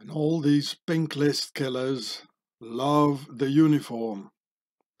 And all these pink list killers love the uniform,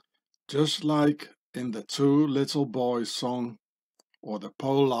 just like in the 2 Little Boys song or the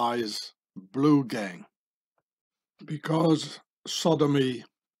PoLIEce Blue Gang. Because sodomy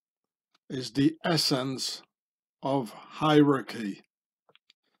is the essence of hierarchy.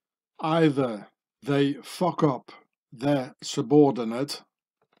 Either they fuck up their subordinate,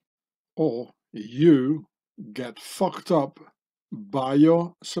 or you get fucked up by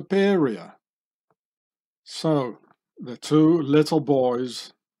your superior. So the 2 little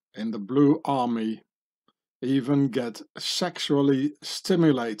boys in the Blue Army even get sexually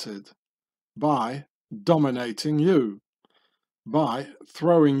stimulated by dominating you, by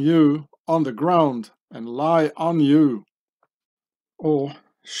throwing you on the ground and lie on you, or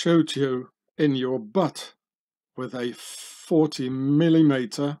shoot you in your butt with a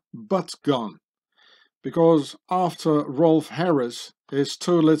 40mm butt gun. Because after Rolf Harris, his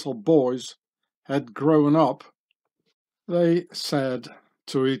 2 little boys had grown up, they said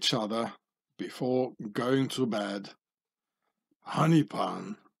to each other before going to bed, "Honey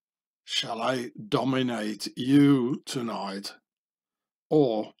Bun, shall I dominate you tonight?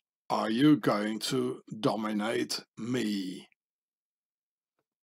 Or are you going to dominate me?"